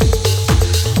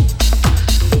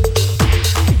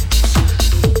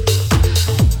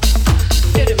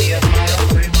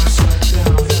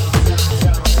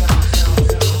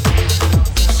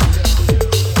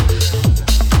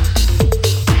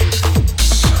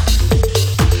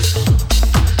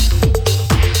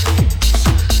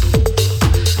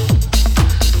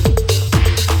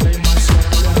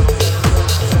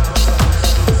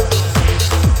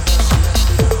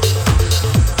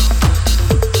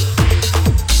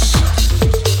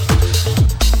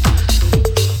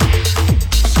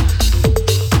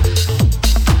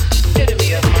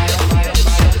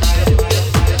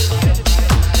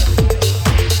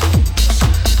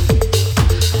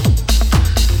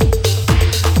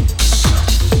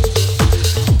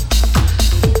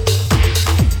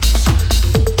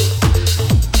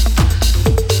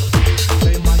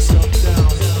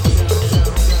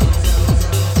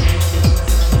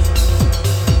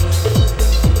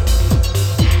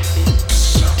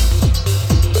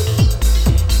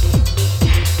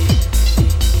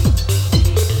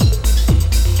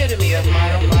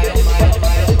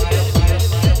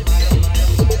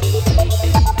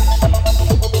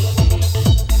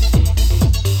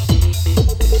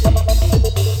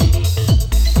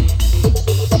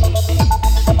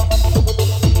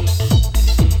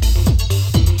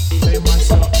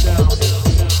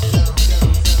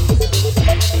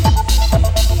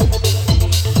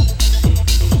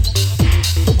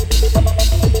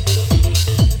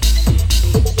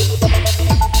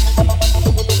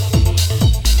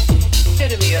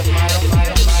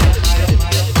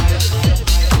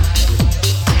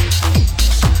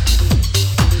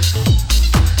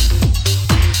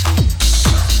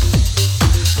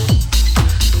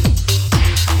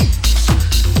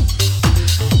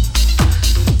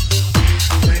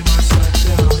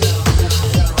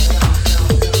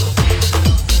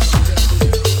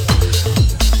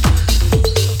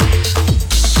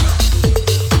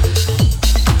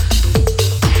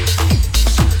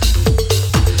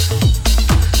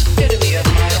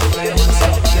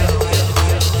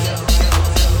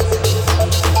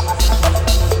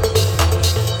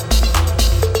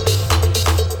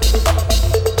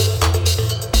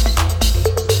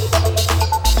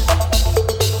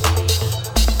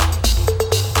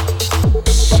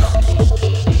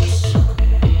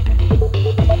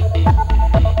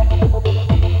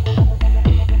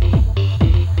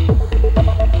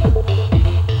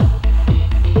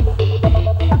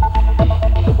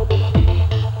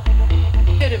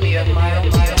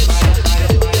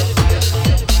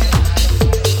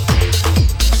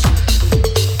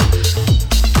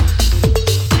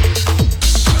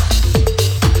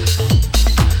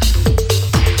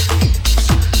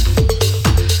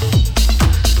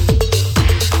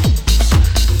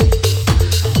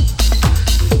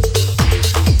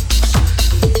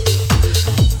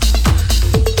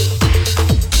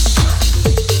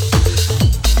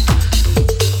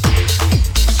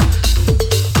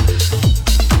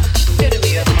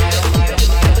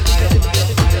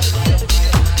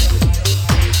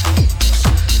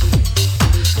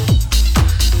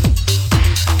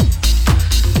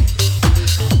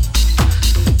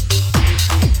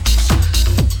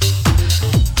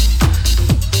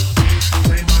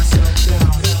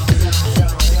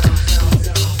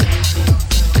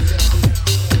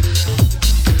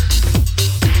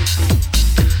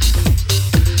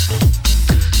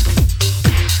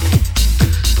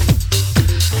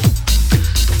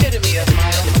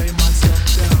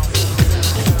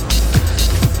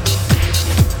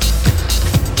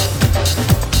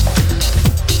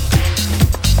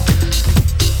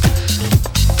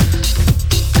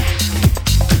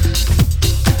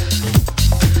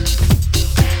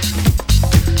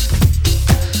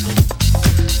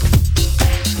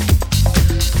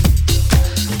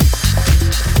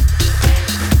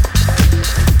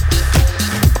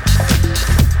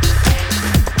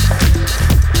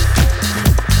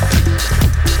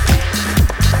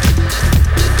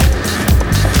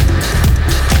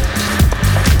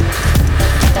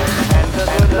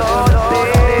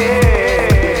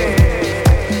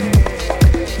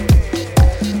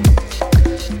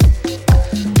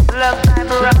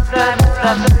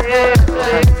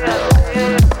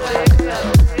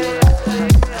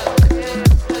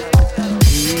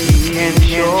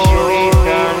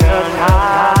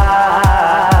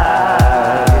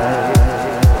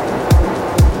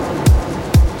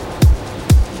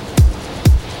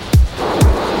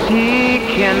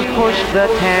 the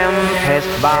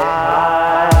tempest by.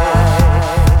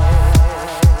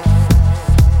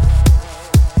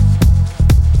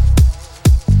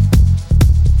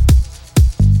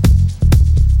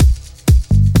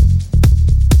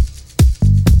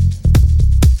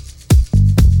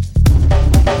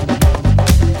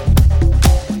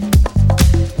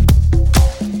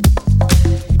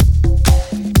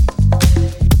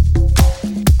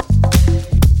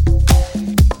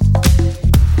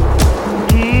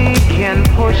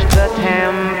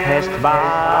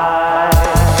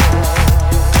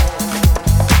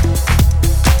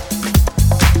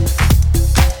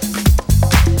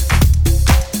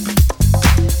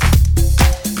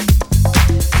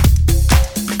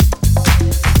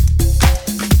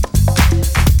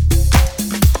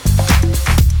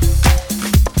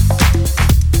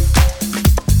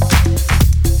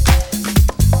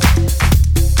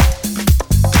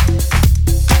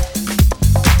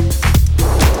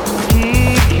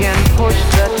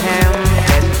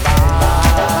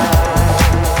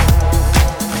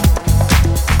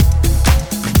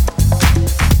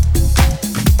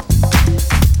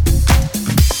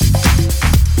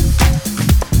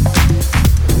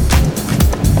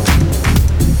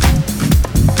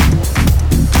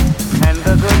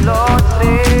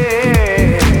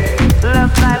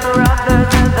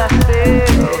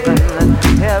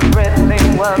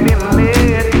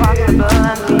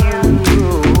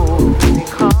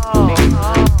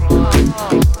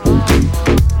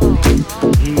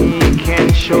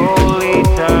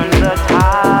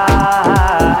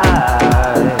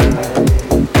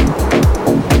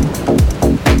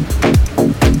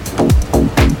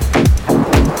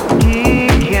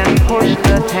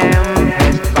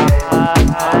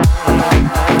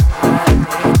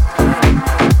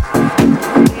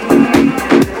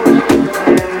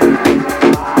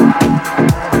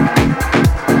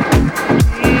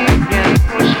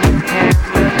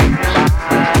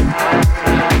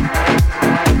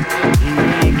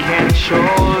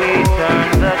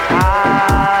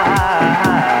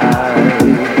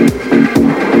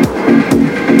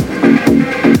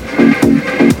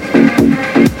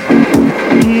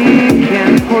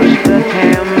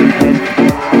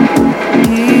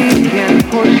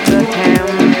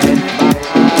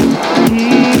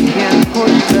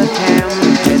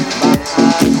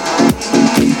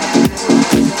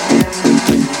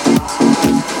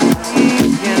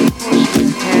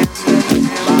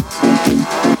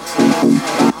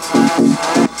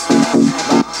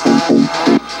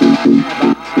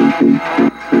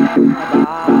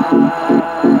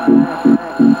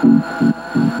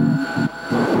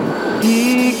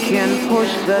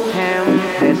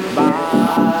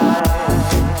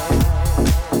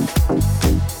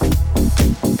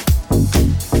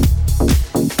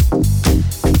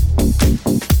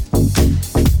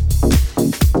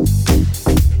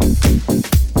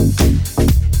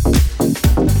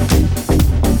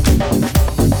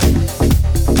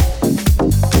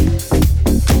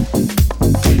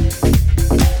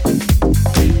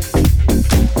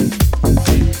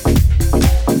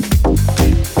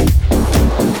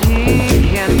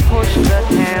 Push the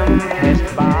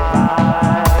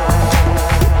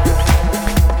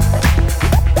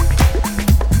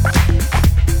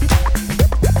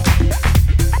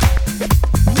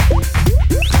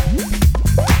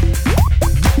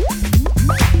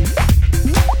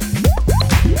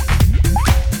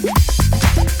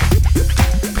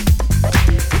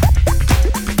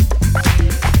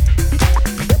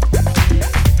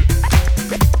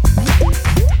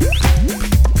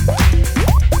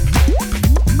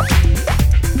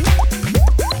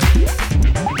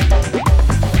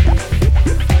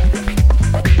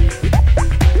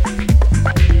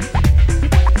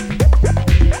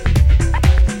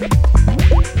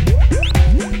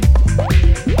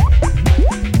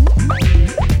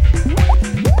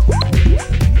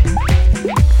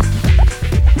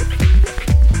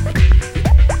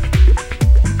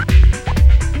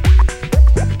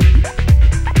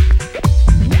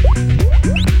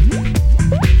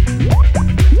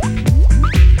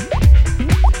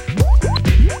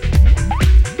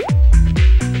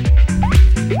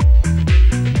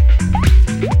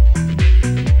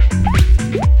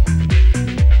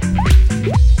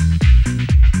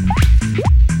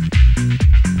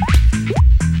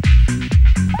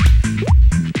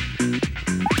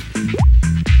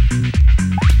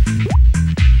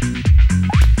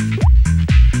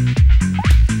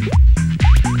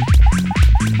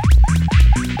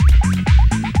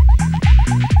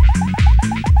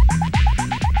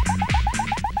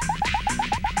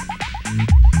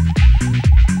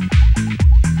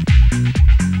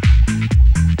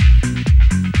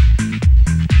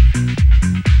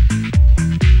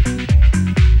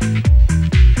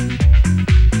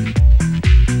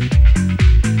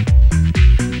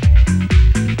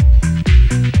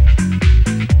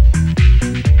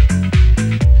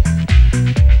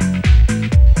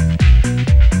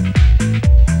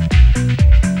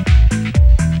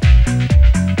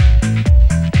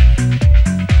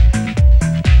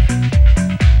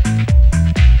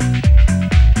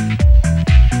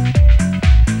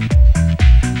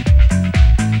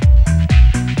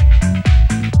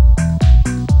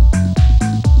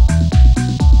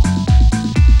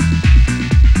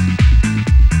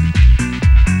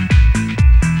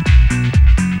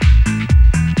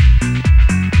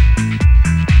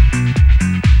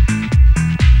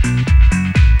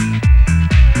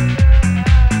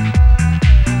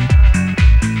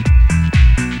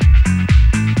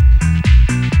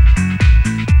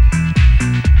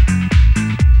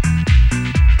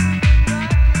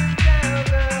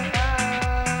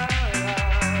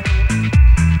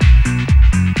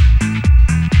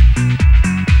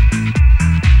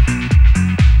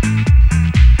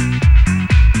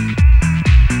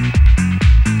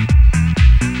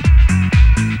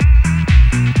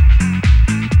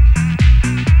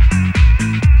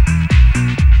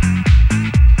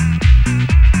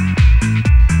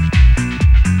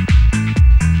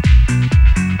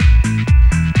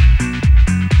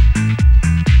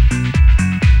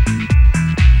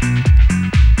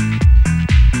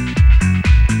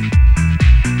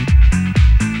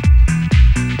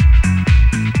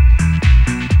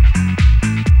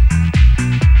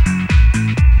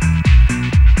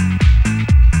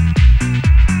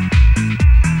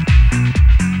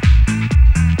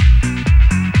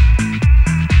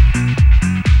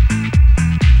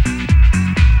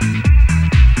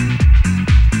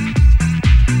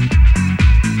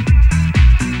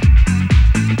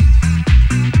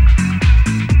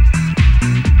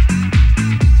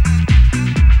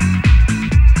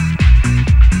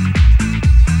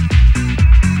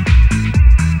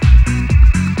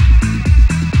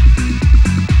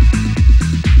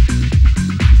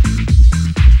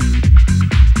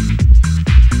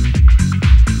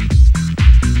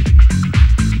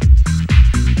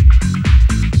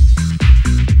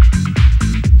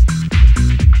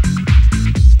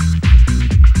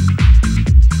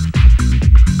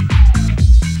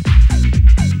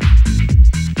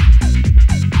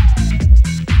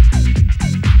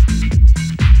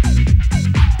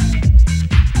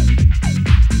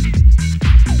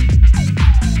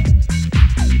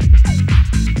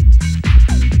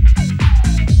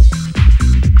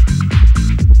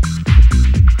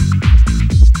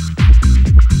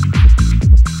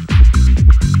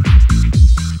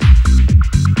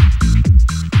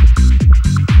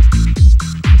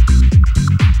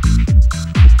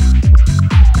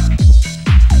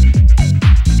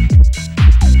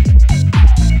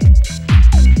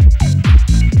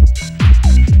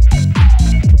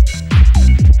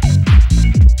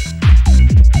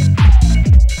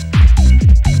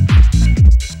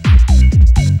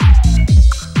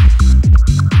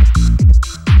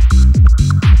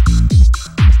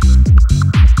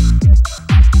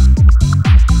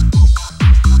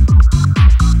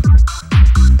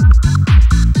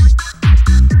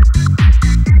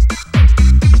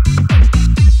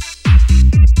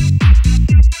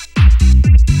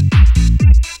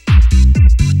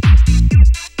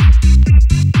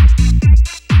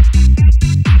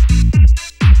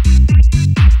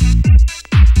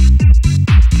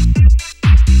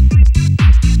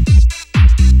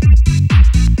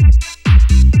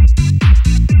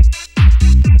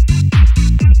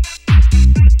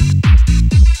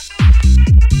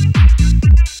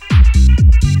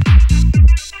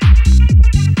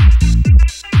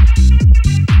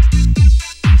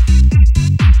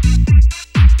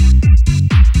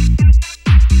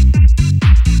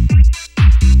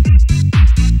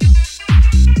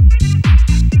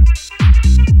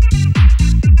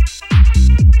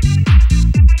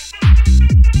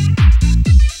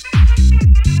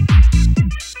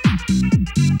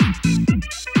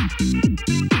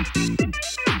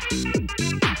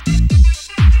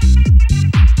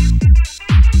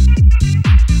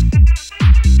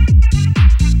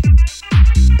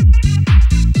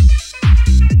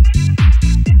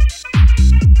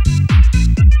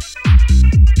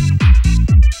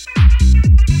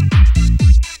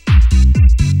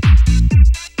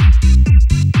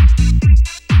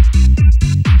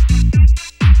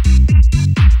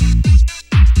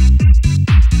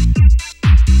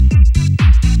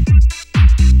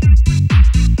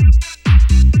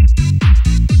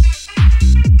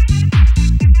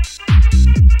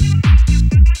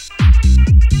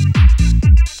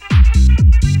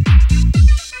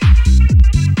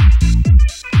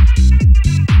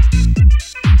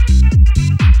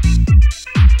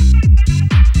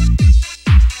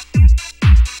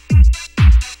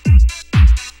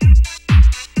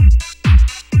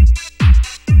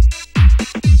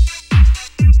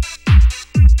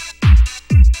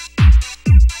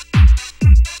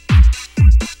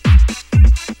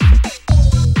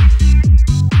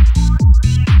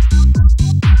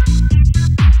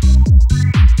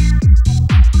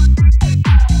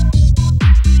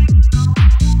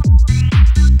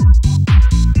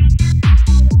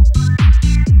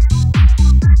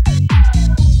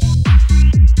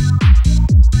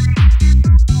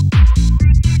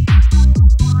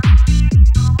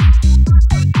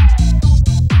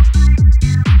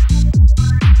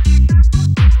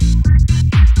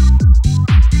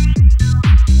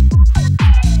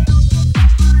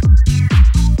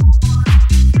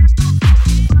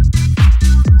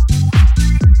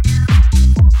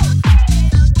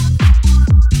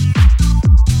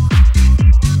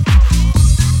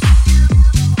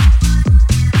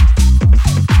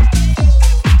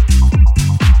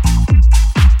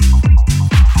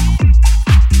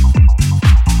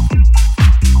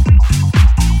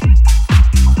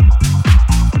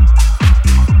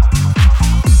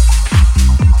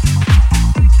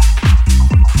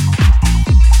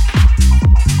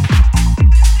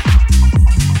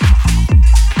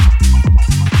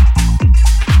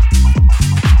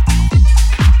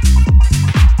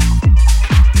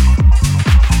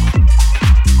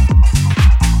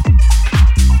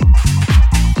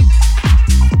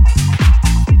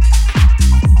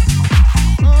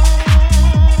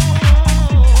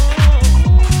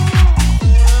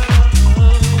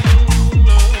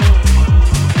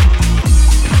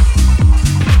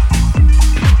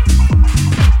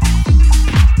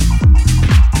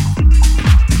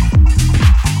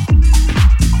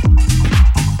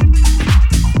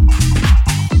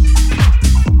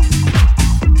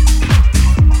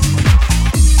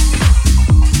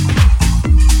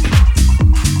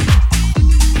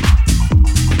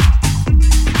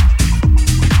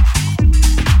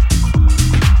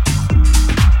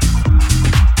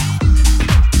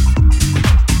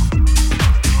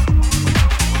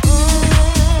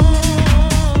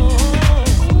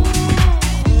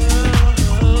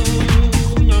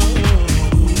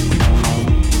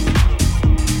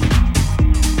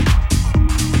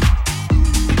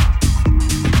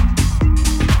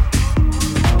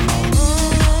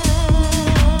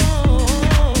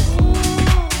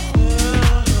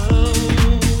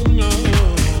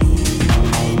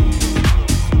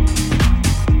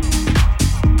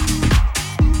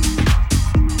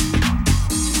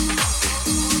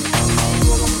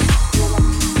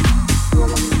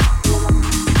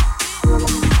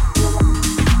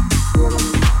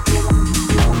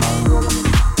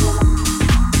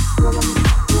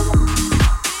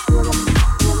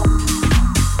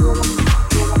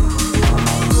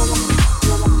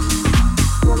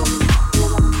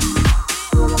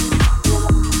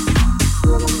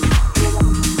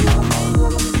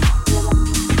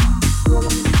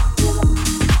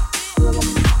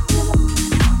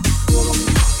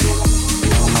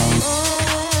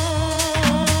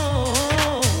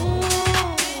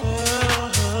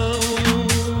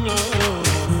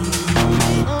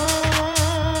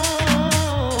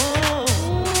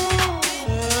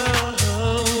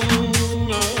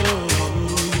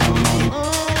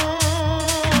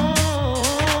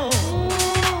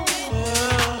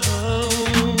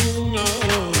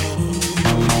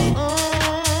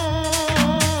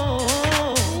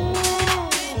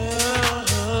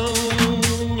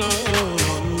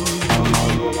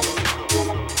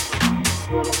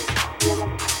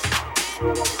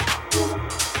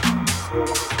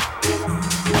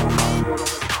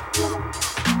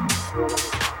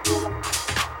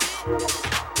Someone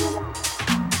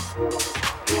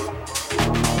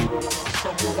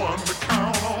to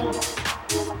count on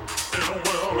in a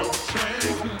world of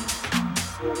change.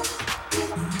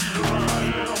 Here I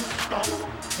am, stop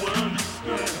where you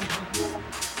stand.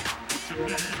 What you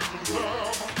need is a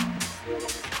love,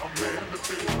 a man to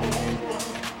take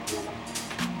over.